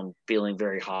town feeling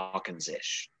very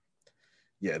Hawkins-ish.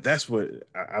 Yeah, that's what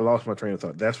I lost my train of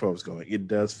thought. That's where I was going. It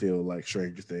does feel like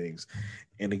Stranger Things.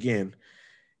 And again,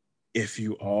 if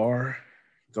you're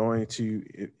trying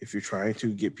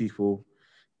to get people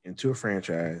into a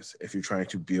franchise, if you're trying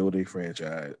to build a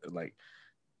franchise, like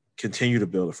continue to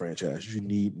build a franchise, you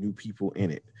need new people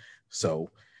in it. So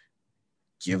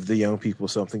give the young people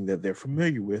something that they're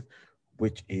familiar with,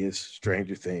 which is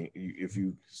Stranger Things. If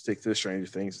you stick to the Stranger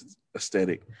Things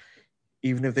aesthetic,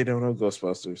 even if they don't know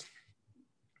Ghostbusters,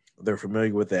 they're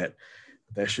familiar with that.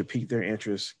 That should pique their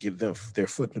interest, give them their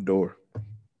foot in the door,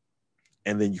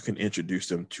 and then you can introduce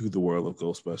them to the world of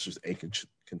Ghostbusters and can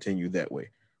continue that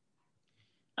way.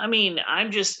 I mean,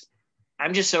 I'm just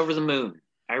over the moon.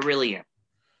 I really am.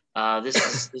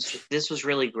 This was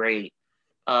really great.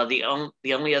 The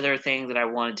only other thing that I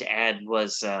wanted to add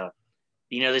was,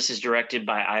 this is directed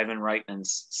by Ivan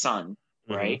Reitman's son,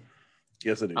 right? Mm-hmm.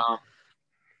 Yes, it is.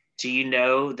 Do you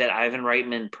know that Ivan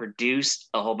Reitman produced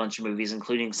a whole bunch of movies,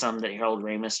 including some that Harold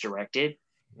Ramis directed?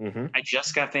 Mm-hmm. I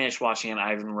just got finished watching an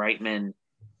Ivan Reitman.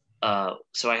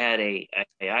 So I had a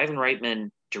Ivan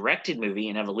Reitman directed movie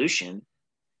in Evolution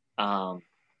a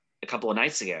couple of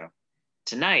nights ago.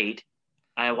 Tonight,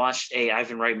 I watched a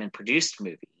Ivan Reitman produced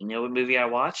movie. You know what movie I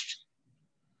watched?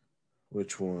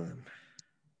 Which one?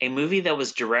 A movie that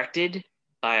was directed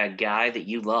by a guy that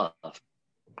you love.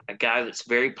 A guy that's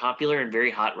very popular and very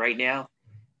hot right now.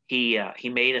 He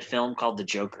made a film called The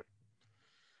Joker.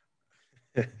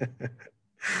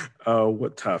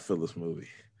 What Todd Phillips movie?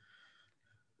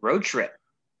 Road Trip.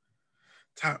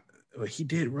 He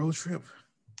did Road Trip.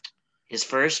 His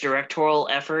first directorial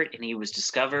effort, and he was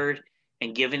discovered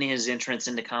and given his entrance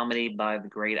into comedy by the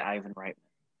great Ivan Reitman.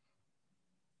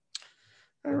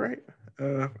 All right.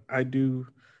 I do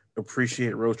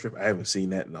appreciate Road Trip. I haven't seen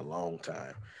that in a long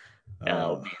time.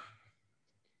 Man.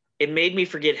 It made me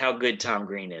forget how good Tom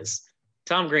Green is.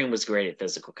 Tom Green was great at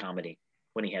physical comedy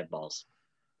when he had balls.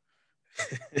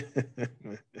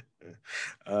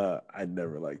 I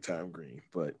never liked Tom Green,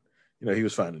 but he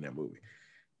was fine in that movie.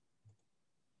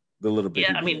 The little bit.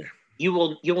 Yeah, I mean, there. You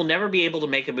will never be able to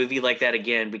make a movie like that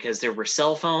again because there were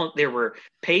there were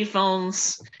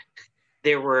payphones,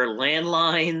 there were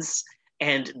landlines,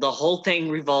 and the whole thing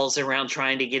revolves around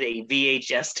trying to get a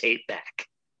VHS tape back.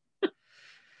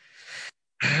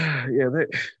 Yeah,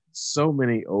 so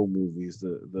many old movies,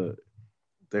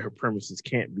 their premises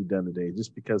can't be done today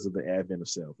just because of the advent of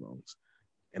cell phones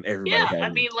and everybody Yeah, I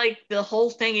having. mean, like the whole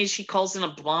thing is she calls in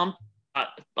a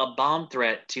bomb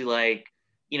threat to like,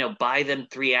 buy them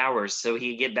 3 hours so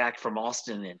he could get back from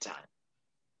Austin in time.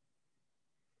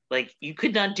 Like you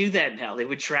could not do that now. They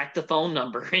would track the phone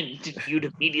number and you'd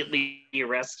immediately be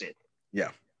arrested. Yeah,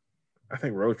 I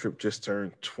think Road Trip just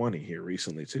turned 20 here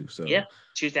recently too. So Yeah,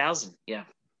 2000. Yeah,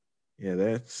 yeah,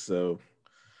 that's so.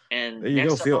 and There you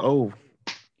go. Feel old.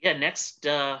 next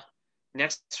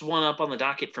one up on the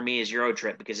docket for me is Euro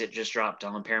Trip because it just dropped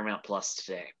on Paramount Plus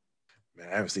today. Man,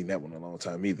 I haven't seen that one in a long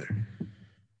time either.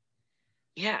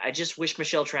 Yeah, I just wish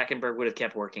Michelle Trachtenberg would have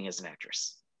kept working as an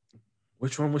actress.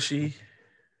 Which one was she?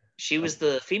 She was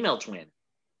the female twin.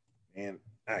 And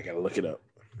I gotta look it up.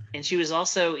 And she was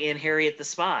also in Harriet the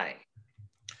Spy.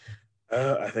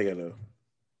 I think I know.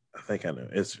 I think I know.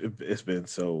 It's been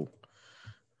so.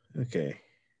 Okay,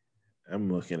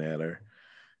 I'm looking at her,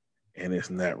 and it's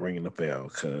not ringing a bell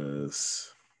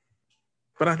because.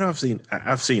 But I know I've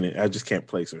seen it. I just can't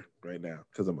place her right now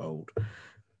because I'm old.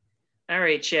 All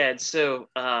right, Chad. So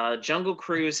Jungle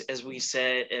Cruise, as we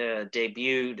said,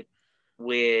 debuted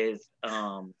with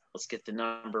let's get the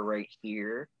number right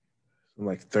here. I'm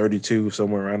like 32,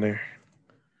 somewhere around there.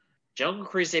 Jungle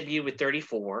Cruise debuted with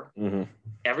 34. Mm-hmm.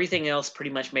 Everything else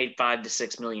pretty much made $5 to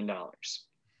 $6 million.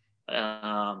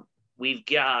 We've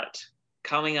got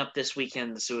coming up this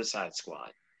weekend the Suicide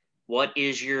Squad. What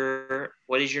is your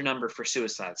number for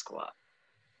Suicide Squad?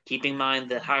 Keep in mind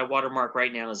the high watermark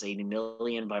right now is 80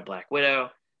 million by Black Widow,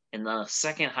 and the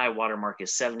second high watermark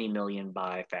is 70 million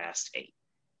by Fast 8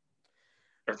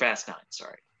 or Fast 9.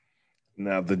 Sorry.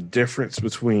 Now the difference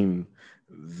between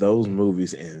those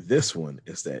movies and this one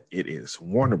is that it is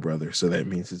Warner Brothers, so that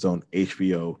means it's on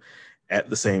HBO at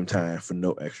the same time for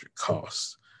no extra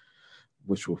cost,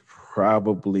 which will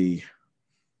probably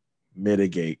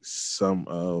mitigate some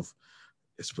of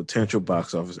its potential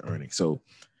box office earnings. So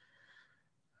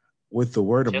with the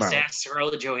word of Just mouth, ask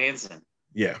Scarlett Johansson.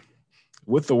 yeah,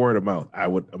 with the word of mouth, I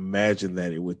would imagine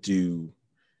that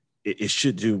it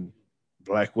should do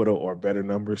Black Widow or better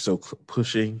numbers, so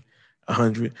pushing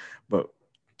 100, but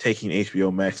taking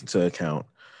HBO Max into account,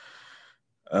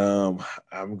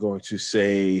 I'm going to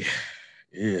say,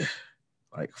 yeah,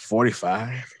 like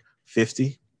 45,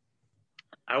 50.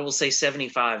 I will say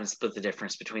 75 and split the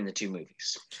difference between the two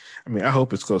movies. I mean, I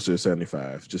hope it's closer to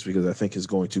 75, just because I think it's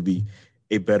going to be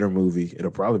a better movie.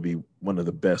 It'll probably be one of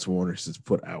the best Warner's that's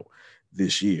put out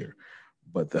this year.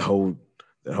 But the whole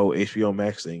HBO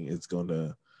Max thing is going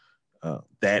to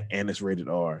that, and it's rated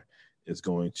R, is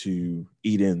going to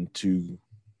eat into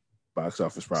box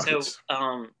office profits.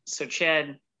 So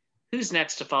Chad, who's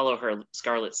next to follow her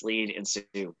Scarlett's lead and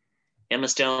Sue? Emma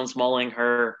Stone's mulling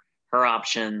her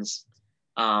options.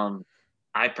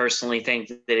 I personally think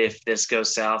that if this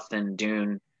goes south, then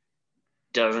Dune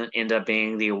doesn't end up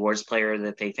being the awards player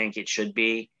that they think it should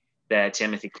be, that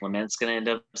Timothy Clement's going to end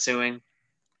up suing.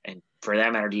 And for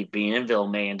that matter, Deep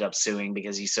Bienville may end up suing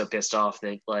because he's so pissed off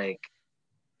that, like,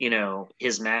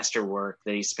 his masterwork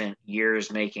that he spent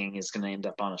years making is going to end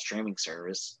up on a streaming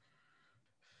service.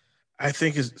 I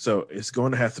think it's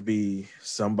going to have to be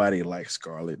somebody like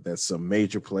Scarlett that's a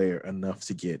major player enough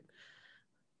to get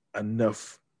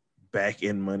enough back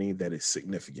end money that is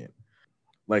significant.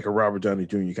 Like a Robert Downey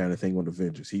Jr. kind of thing on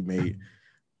Avengers. He made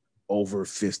over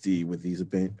 50 with these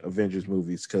Avengers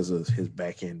movies because of his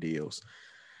back end deals.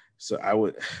 So I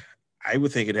would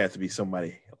think it'd have to be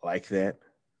somebody like that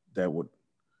would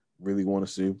really want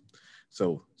to sue.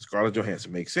 So Scarlett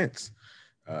Johansson makes sense.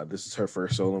 This is her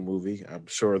first solo movie. I'm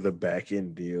sure the back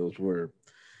end deals were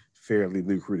fairly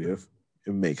lucrative.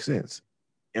 It makes sense.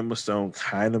 Emma Stone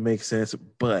kind of makes sense,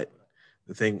 but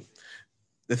the thing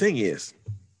is,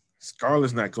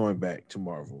 Scarlett's not going back to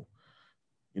Marvel.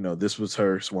 This was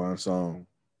her swan song,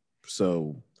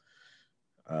 so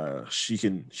she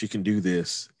can do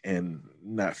this and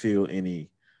not feel any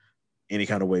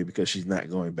kind of way because she's not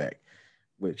going back.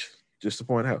 Which, just to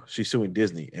point out, she's suing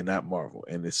Disney and not Marvel,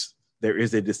 and there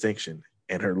is a distinction.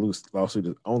 And her lawsuit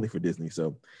is only for Disney,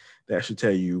 so that should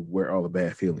tell you where all the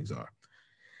bad feelings are.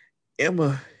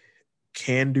 Emma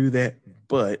can do that,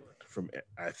 but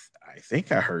I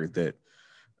think I heard that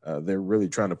they're really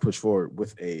trying to push forward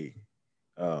with a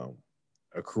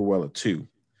Cruella 2.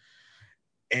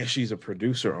 And she's a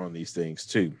producer on these things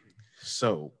too.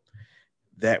 So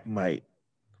that might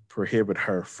prohibit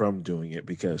her from doing it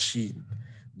because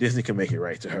Disney can make it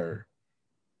right to her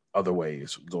other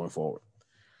ways going forward.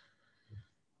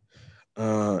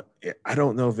 I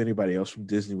don't know if anybody else from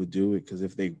Disney would do it because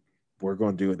if they were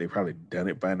going to do it, they probably done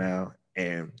it by now.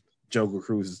 And Jungle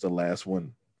Cruse is the last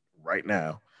one right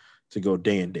now to go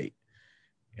day and date.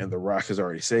 And The Rock has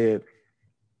already said,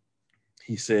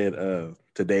 he said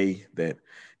today that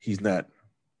he's not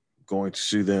going to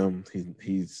sue them.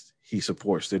 He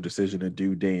supports their decision to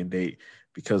do day and date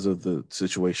because of the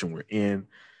situation we're in.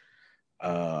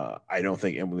 I don't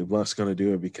think Emily Blunt's going to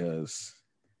do it because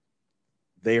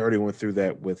they already went through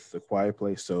that with The Quiet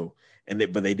Place. So,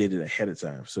 but they did it ahead of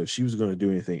time. So if she was going to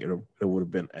do anything, it would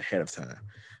have been ahead of time.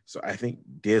 So I think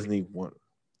Disney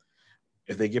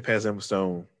if they get past Emma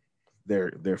Stone,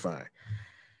 they're fine.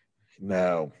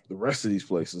 Now the rest of these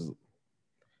places,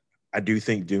 I do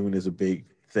think Dune is a big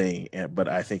thing, but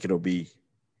I think it'll be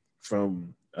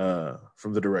from the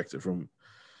director, from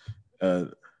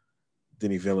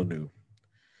Denis Villeneuve,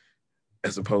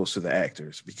 as opposed to the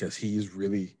actors, because he's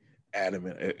really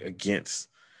adamant against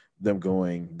them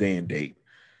going day and date.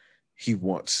 He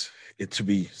wants it to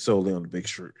be solely on the big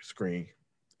screen,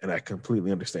 and I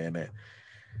completely understand that.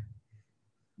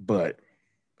 But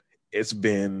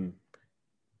it'll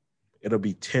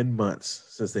be 10 months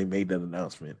since they made that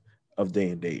announcement of day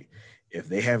and date. If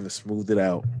they haven't smoothed it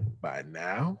out by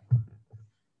now,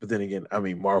 but then again, I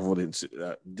mean,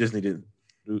 Disney didn't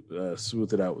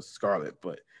smooth it out with Scarlet,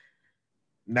 but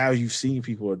now you've seen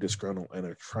people are disgruntled and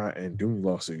are trying and doing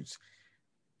lawsuits.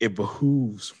 It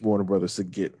behooves Warner Brothers to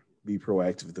be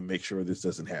proactive to make sure this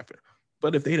doesn't happen.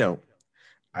 But if they don't,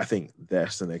 I think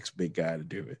that's the next big guy to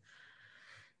do it.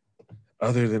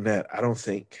 Other than that, I don't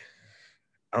think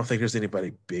there's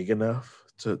anybody big enough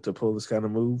to pull this kind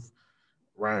of move.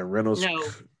 Ryan Reynolds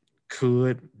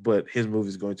could, but his movie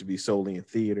is going to be solely in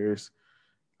theaters.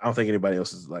 I don't think anybody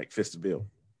else is like fits the bill.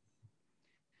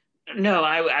 No,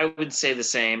 I would say the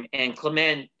same. And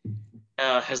Clement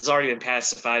has already been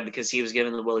pacified because he was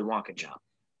given the Willy Wonka job.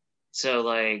 So,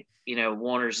 like,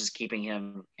 Warner's is keeping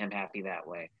him happy that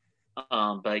way.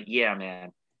 But yeah,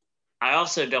 man, I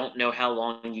also don't know how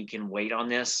long you can wait on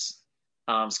this.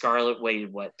 Scarlett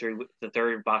waited through the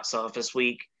third box office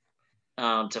week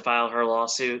to file her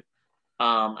lawsuit.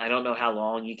 I don't know how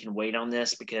long you can wait on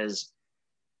this because,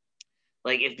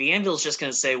 like, if the Anvil's just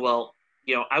going to say, well,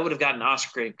 I would have gotten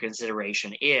Oscar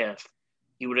consideration if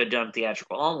you would have done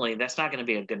theatrical only, that's not going to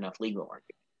be a good enough legal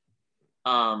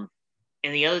argument.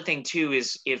 And the other thing, too,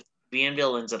 is if the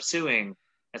Anvil ends up suing,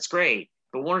 that's great.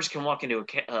 But Warner's can walk into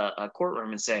a courtroom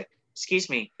and say, excuse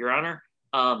me, Your Honor,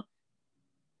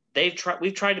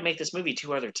 we've tried to make this movie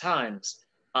 2 other times.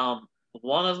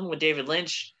 One of them with David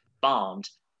Lynch bombed.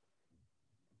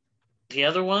 The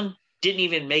other one didn't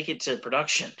even make it to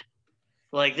production.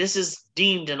 Like, this is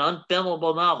deemed an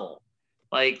unfilmable novel.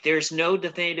 Like, there's no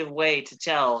definitive way to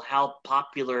tell how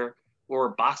popular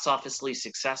or box officely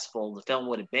successful the film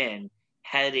would have been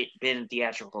had it been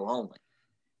theatrical only.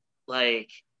 Like,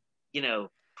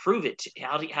 prove it.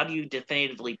 How do you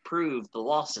definitively prove the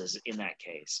losses in that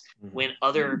case when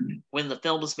the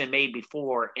film has been made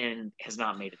before and has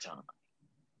not made a ton of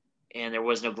money, and there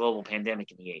was no global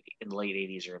pandemic in the late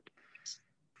 80s or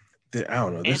 90s? I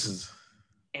don't know.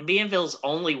 And Bienville's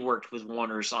only worked with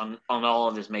Warner's on all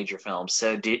of his major films.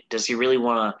 So does he really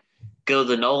want to go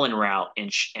the Nolan route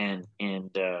and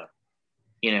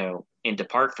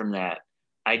depart from that?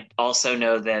 I also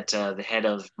know that the head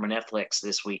of Netflix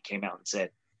this week came out and said,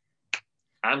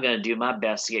 I'm going to do my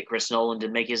best to get Chris Nolan to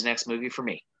make his next movie for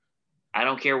me. I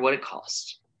don't care what it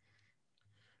costs.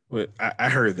 Well, I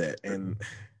heard that, and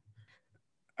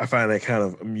I find that kind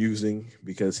of amusing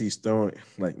because he's throwing,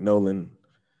 like, Nolan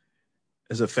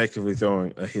is effectively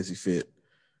throwing a hissy fit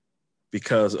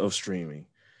because of streaming.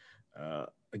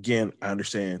 Again, I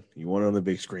understand you want it on the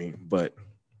big screen, but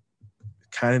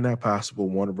kind of not possible.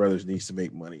 Warner Brothers needs to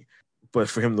make money, but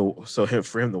for him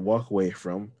to walk away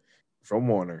from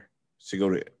Warner to go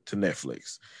to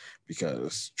Netflix,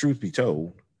 because truth be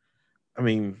told, I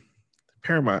mean,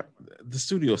 Paramount, the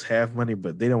studios have money,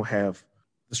 but they don't have,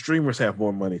 the streamers have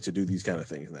more money to do these kind of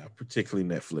things now, particularly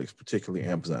Netflix, particularly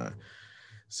Amazon.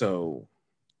 So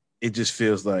it just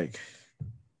feels like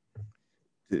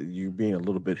you're being a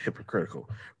little bit hypocritical,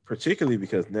 particularly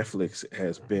because Netflix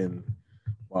has been,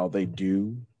 while they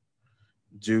do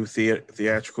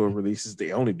theatrical releases,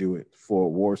 they only do it for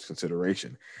awards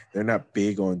consideration. They're not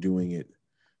big on doing it.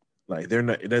 Like, they're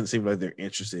not. It doesn't seem like they're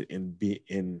interested in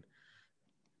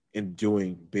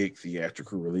doing big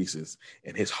theatrical releases.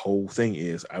 And his whole thing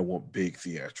is, I want big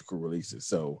theatrical releases.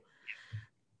 So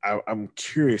I'm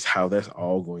curious how that's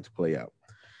all going to play out.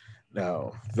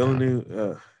 Now,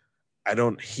 Villeneuve,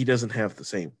 he doesn't have the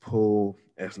same pull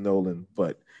as Nolan,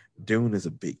 but Dune is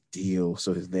a big deal,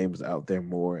 so his name is out there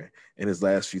more, and his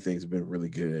last few things have been really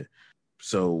good.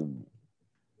 So,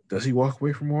 does he walk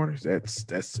away from Warner?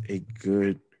 That's a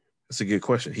good That's a good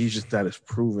question. He's just not as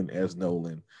proven as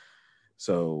Nolan.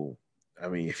 So, I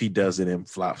mean, if he does it and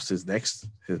flops his next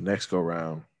go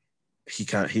round, he's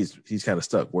kind of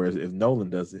stuck. Whereas if Nolan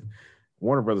does it,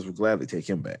 Warner Brothers would gladly take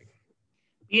him back.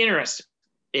 Be interesting.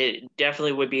 It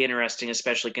definitely would be interesting,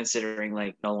 especially considering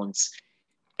like Nolan's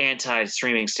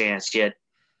anti-streaming stance. Yet,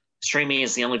 streaming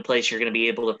is the only place you're going to be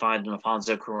able to find an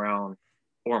Alfonso Cuarón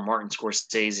or Martin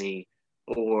Scorsese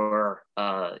or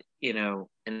an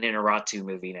Inarritu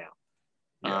movie now.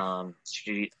 Yeah.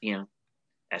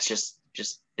 That's just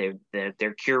they're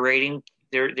curating,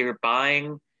 they're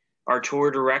buying our tour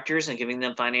directors and giving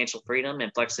them financial freedom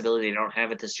and flexibility they don't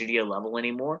have at the studio level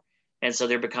anymore, and so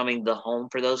they're becoming the home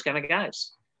for those kind of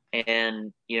guys.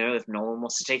 And if Nolan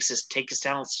wants to take his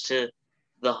talents to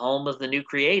the home of the new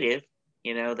creative,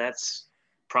 that's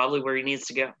probably where he needs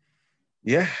to go.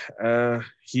 Yeah,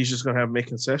 he's just gonna have to make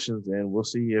concessions, and we'll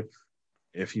see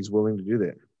if he's willing to do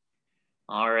that.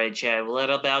 All right, Chad. Well,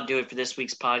 that'll about do it for this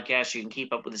week's podcast. You can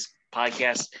keep up with this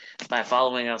podcast by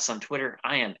following us on Twitter.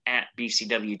 I am at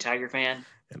BCW Tiger Fan.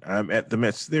 And I'm at the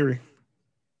Mets Theory.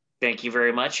 Thank you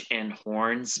very much, and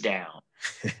horns down.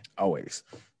 Always.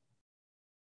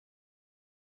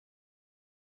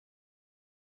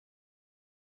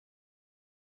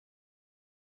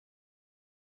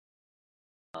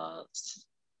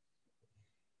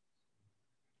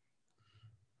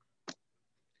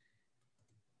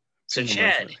 So,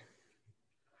 Chad.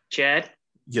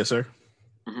 Yes, sir.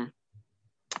 Mm-hmm.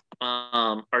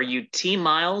 Are you Team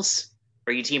Miles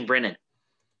or are you Team Brennan?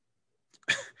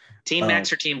 Team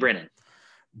Max or Team Brennan?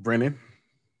 Brennan.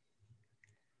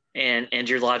 And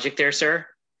your logic there, sir?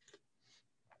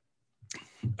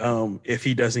 If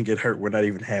he doesn't get hurt, we're not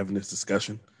even having this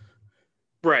discussion.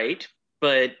 Right,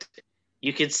 but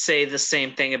you could say the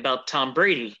same thing about Tom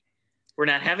Brady. We're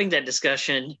not having that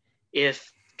discussion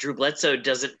if Drew Bledsoe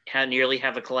doesn't nearly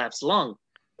have a collapsed lung.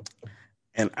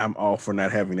 And I'm all for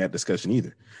not having that discussion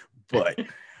either. But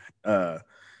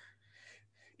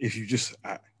if you just,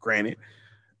 granted,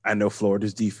 I know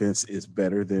Florida's defense is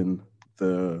better than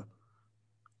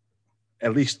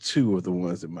at least two of the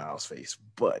ones that Miles faced.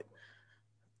 But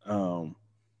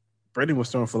Brendan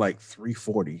was throwing for like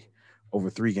 340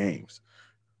 over 3 games.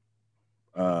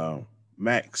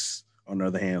 Max, on the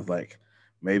other hand, like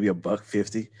maybe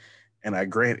 $150. And I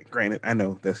granted, I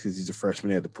know that's because he's a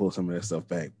freshman. He had to pull some of that stuff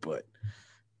back. But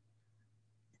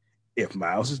if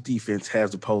Miles' defense has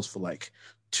the post for like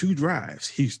 2 drives,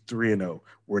 he's 3-0.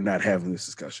 We're not having this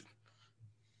discussion.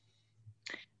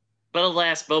 But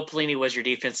alas, Bo Pelini was your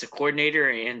defensive coordinator,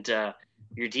 and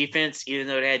your defense, even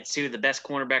though it had 2 of the best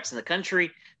cornerbacks in the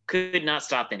country, could not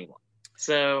stop anyone.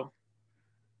 So,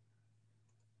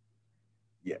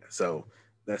 yeah. So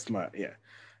that's my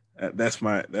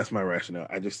rationale.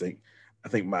 I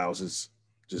think Miles is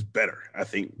just better. I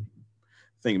think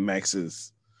Max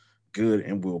is good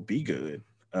and will be good.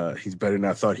 He's better than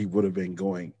I thought he would have been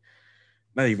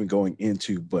not even going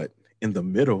into, but in the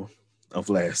middle of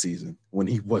last season when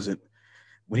he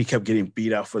kept getting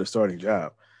beat out for the starting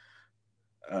job.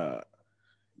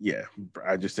 Yeah,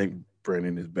 I just think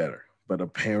Brennan is better. But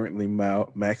apparently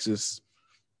Max is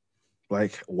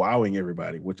like wowing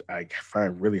everybody, which I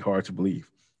find really hard to believe.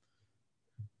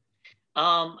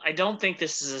 I don't think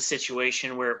this is a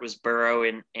situation where it was Burrow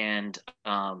and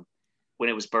when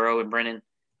it was Burrow and Brennan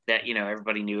that,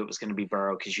 everybody knew it was going to be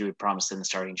Burrow because you had promised him the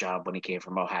starting job when he came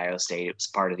from Ohio State. It was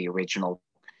part of the original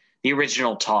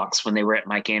talks when they were at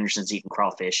Mike Anderson's eating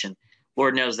crawfish, and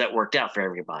Lord knows that worked out for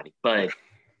everybody. But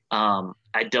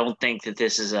I don't think that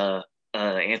this is a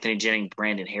Anthony Jennings,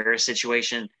 Brandon Harris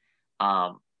situation.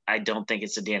 I don't think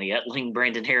it's a Danny Etling,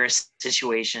 Brandon Harris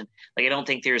situation. Like, I don't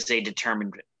think there's a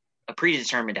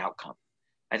predetermined outcome.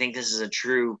 I think this is a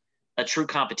true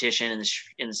competition in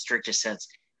the strictest sense.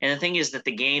 And the thing is that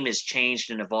the game has changed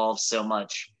and evolved so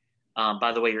much.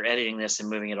 By the way, you're editing this and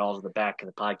moving it all to the back of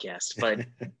the podcast. But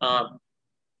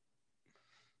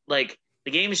like,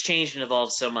 the game has changed and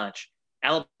evolved so much.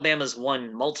 Alabama's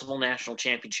won multiple national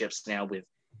championships now with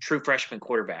true freshman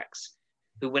quarterbacks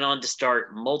who went on to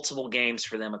start multiple games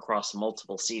for them across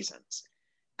multiple seasons.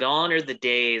 Gone are the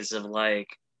days of Matt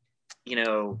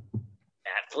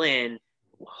Flynn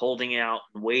holding out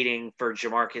and waiting for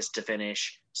Jamarcus to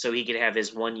finish so he could have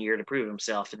his 1 year to prove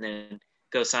himself and then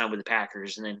go sign with the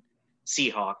Packers and then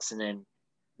Seahawks and then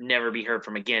never be heard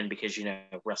from again because,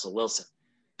 Russell Wilson.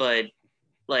 But,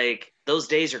 those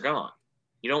days are gone.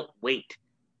 You don't wait.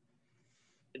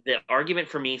 The argument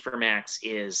for me for Max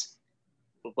is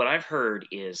what I've heard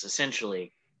is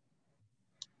essentially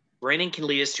Brandon can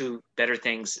lead us to better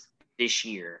things this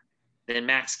year than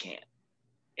Max can.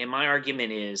 And my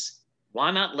argument is,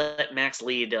 why not let Max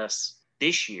lead us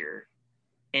this year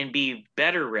and be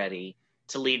better ready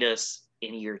to lead us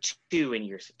in year 2, in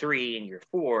year 3, in year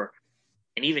 4,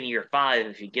 and even year 5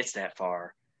 if he gets that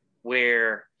far,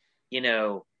 where, you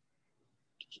know,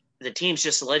 the team's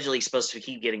just allegedly supposed to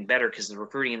keep getting better because the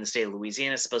recruiting in the state of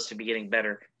Louisiana is supposed to be getting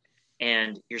better,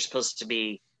 and you're supposed to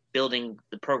be building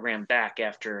the program back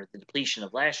after the depletion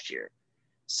of last year.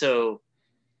 So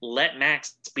let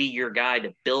Max be your guy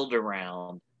to build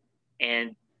around,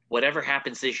 and whatever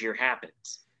happens this year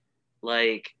happens.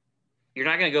 Like, you're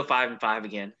not going to go 5-5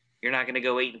 again. You're not going to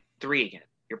go 8-3 again.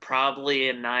 You're probably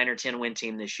a 9 or 10 win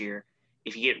team this year.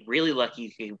 If you get really lucky,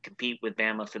 you can compete with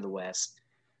Bama for the West.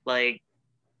 Like,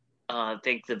 I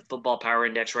think the Football Power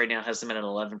Index right now has them at an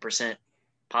 11%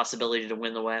 possibility to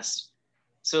win the West.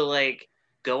 So, like,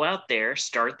 go out there,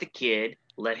 start the kid,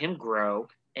 let him grow,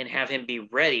 and have him be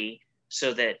ready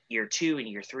so that year 2 and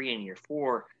year 3 and year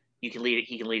 4, he can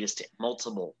lead us to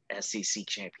multiple SEC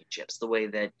championships, the way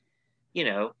that, you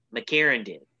know, McCarron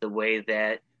did, the way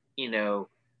that, you know,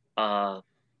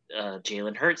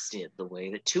 Jalen Hurts did, the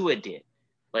way that Tua did.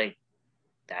 Like,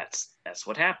 that's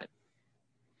what happened.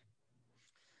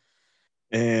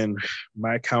 And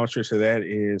my counter to that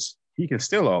is he can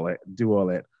still do all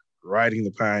that riding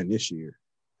the pine this year.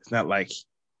 It's not like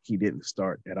he didn't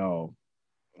start at all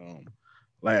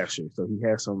last year. So he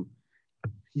has some.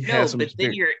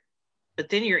 But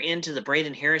then you're into the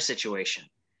Brandon Harris situation,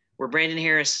 where Brandon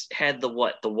Harris had the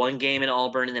one game in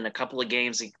Auburn, and then a couple of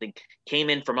games they came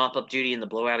in from mop-up duty in the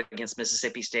blowout against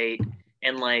Mississippi State,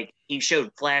 and like he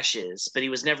showed flashes, but he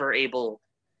was never able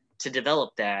to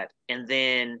develop that. And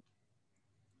then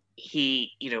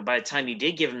he, you know, by the time you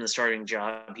did give him the starting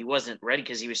job, he wasn't ready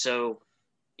because he was so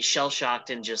shell-shocked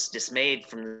and just dismayed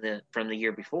from the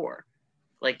year before.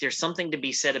 Like, there's something to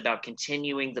be said about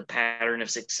continuing the pattern of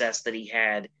success that he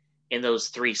had in those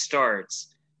 3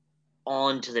 starts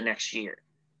on to the next year,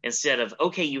 instead of,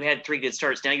 okay, you had 3 good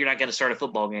starts, now you're not going to start a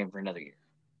football game for another year.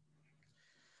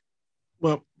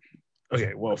 Well,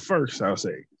 okay. Well, first I'll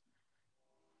say,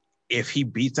 if he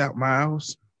beats out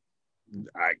Miles,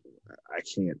 I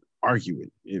can't argue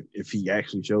it. If he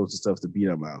actually shows the stuff to beat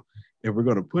him out, if we're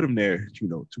going to put him there, you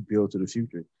know, to build to the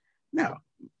future. Now,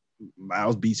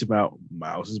 Miles beats him out.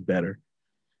 Miles is better,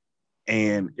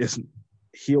 and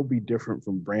he'll be different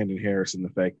from Brandon Harris in the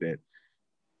fact that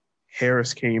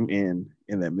Harris came in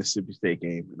that Mississippi State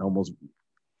game and almost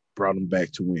brought him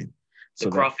back to win. The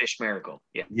crawfish miracle.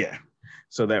 Yeah. Yeah.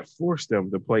 So that forced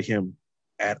them to play him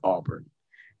at Auburn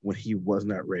when he was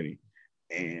not ready.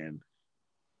 And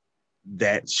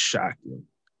that shocked him.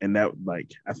 And that,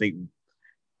 like, I think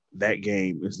that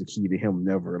game is the key to him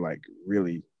never, like,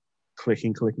 really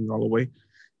clicking all the way.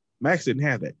 Max didn't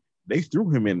have that. They threw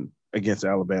him in against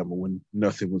Alabama when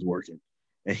nothing was working.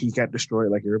 And he got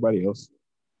destroyed like everybody else.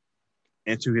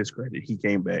 And to his credit, he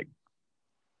came back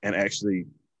and actually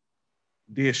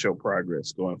did show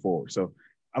progress going forward. So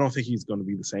I don't think he's going to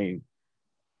be the same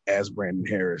as Brandon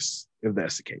Harris if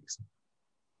that's the case.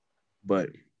 But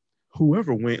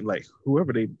whoever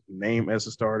they name as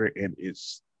a starter and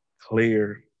it's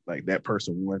clear like that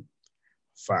person won,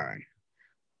 fine.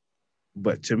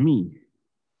 But to me,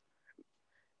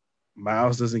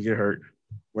 Miles doesn't get hurt,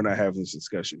 we're not having this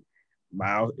discussion.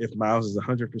 If Miles is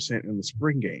 100% in the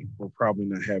spring game, we're probably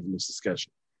not having this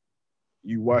discussion.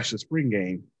 You watch the spring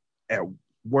game, at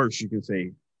worst, you can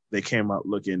say they came out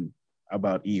looking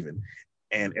about even.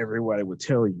 And everybody would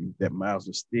tell you that Miles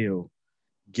is still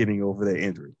getting over their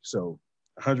injury. So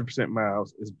 100%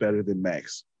 Miles is better than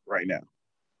Max right now.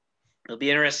 It'll be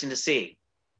interesting to see.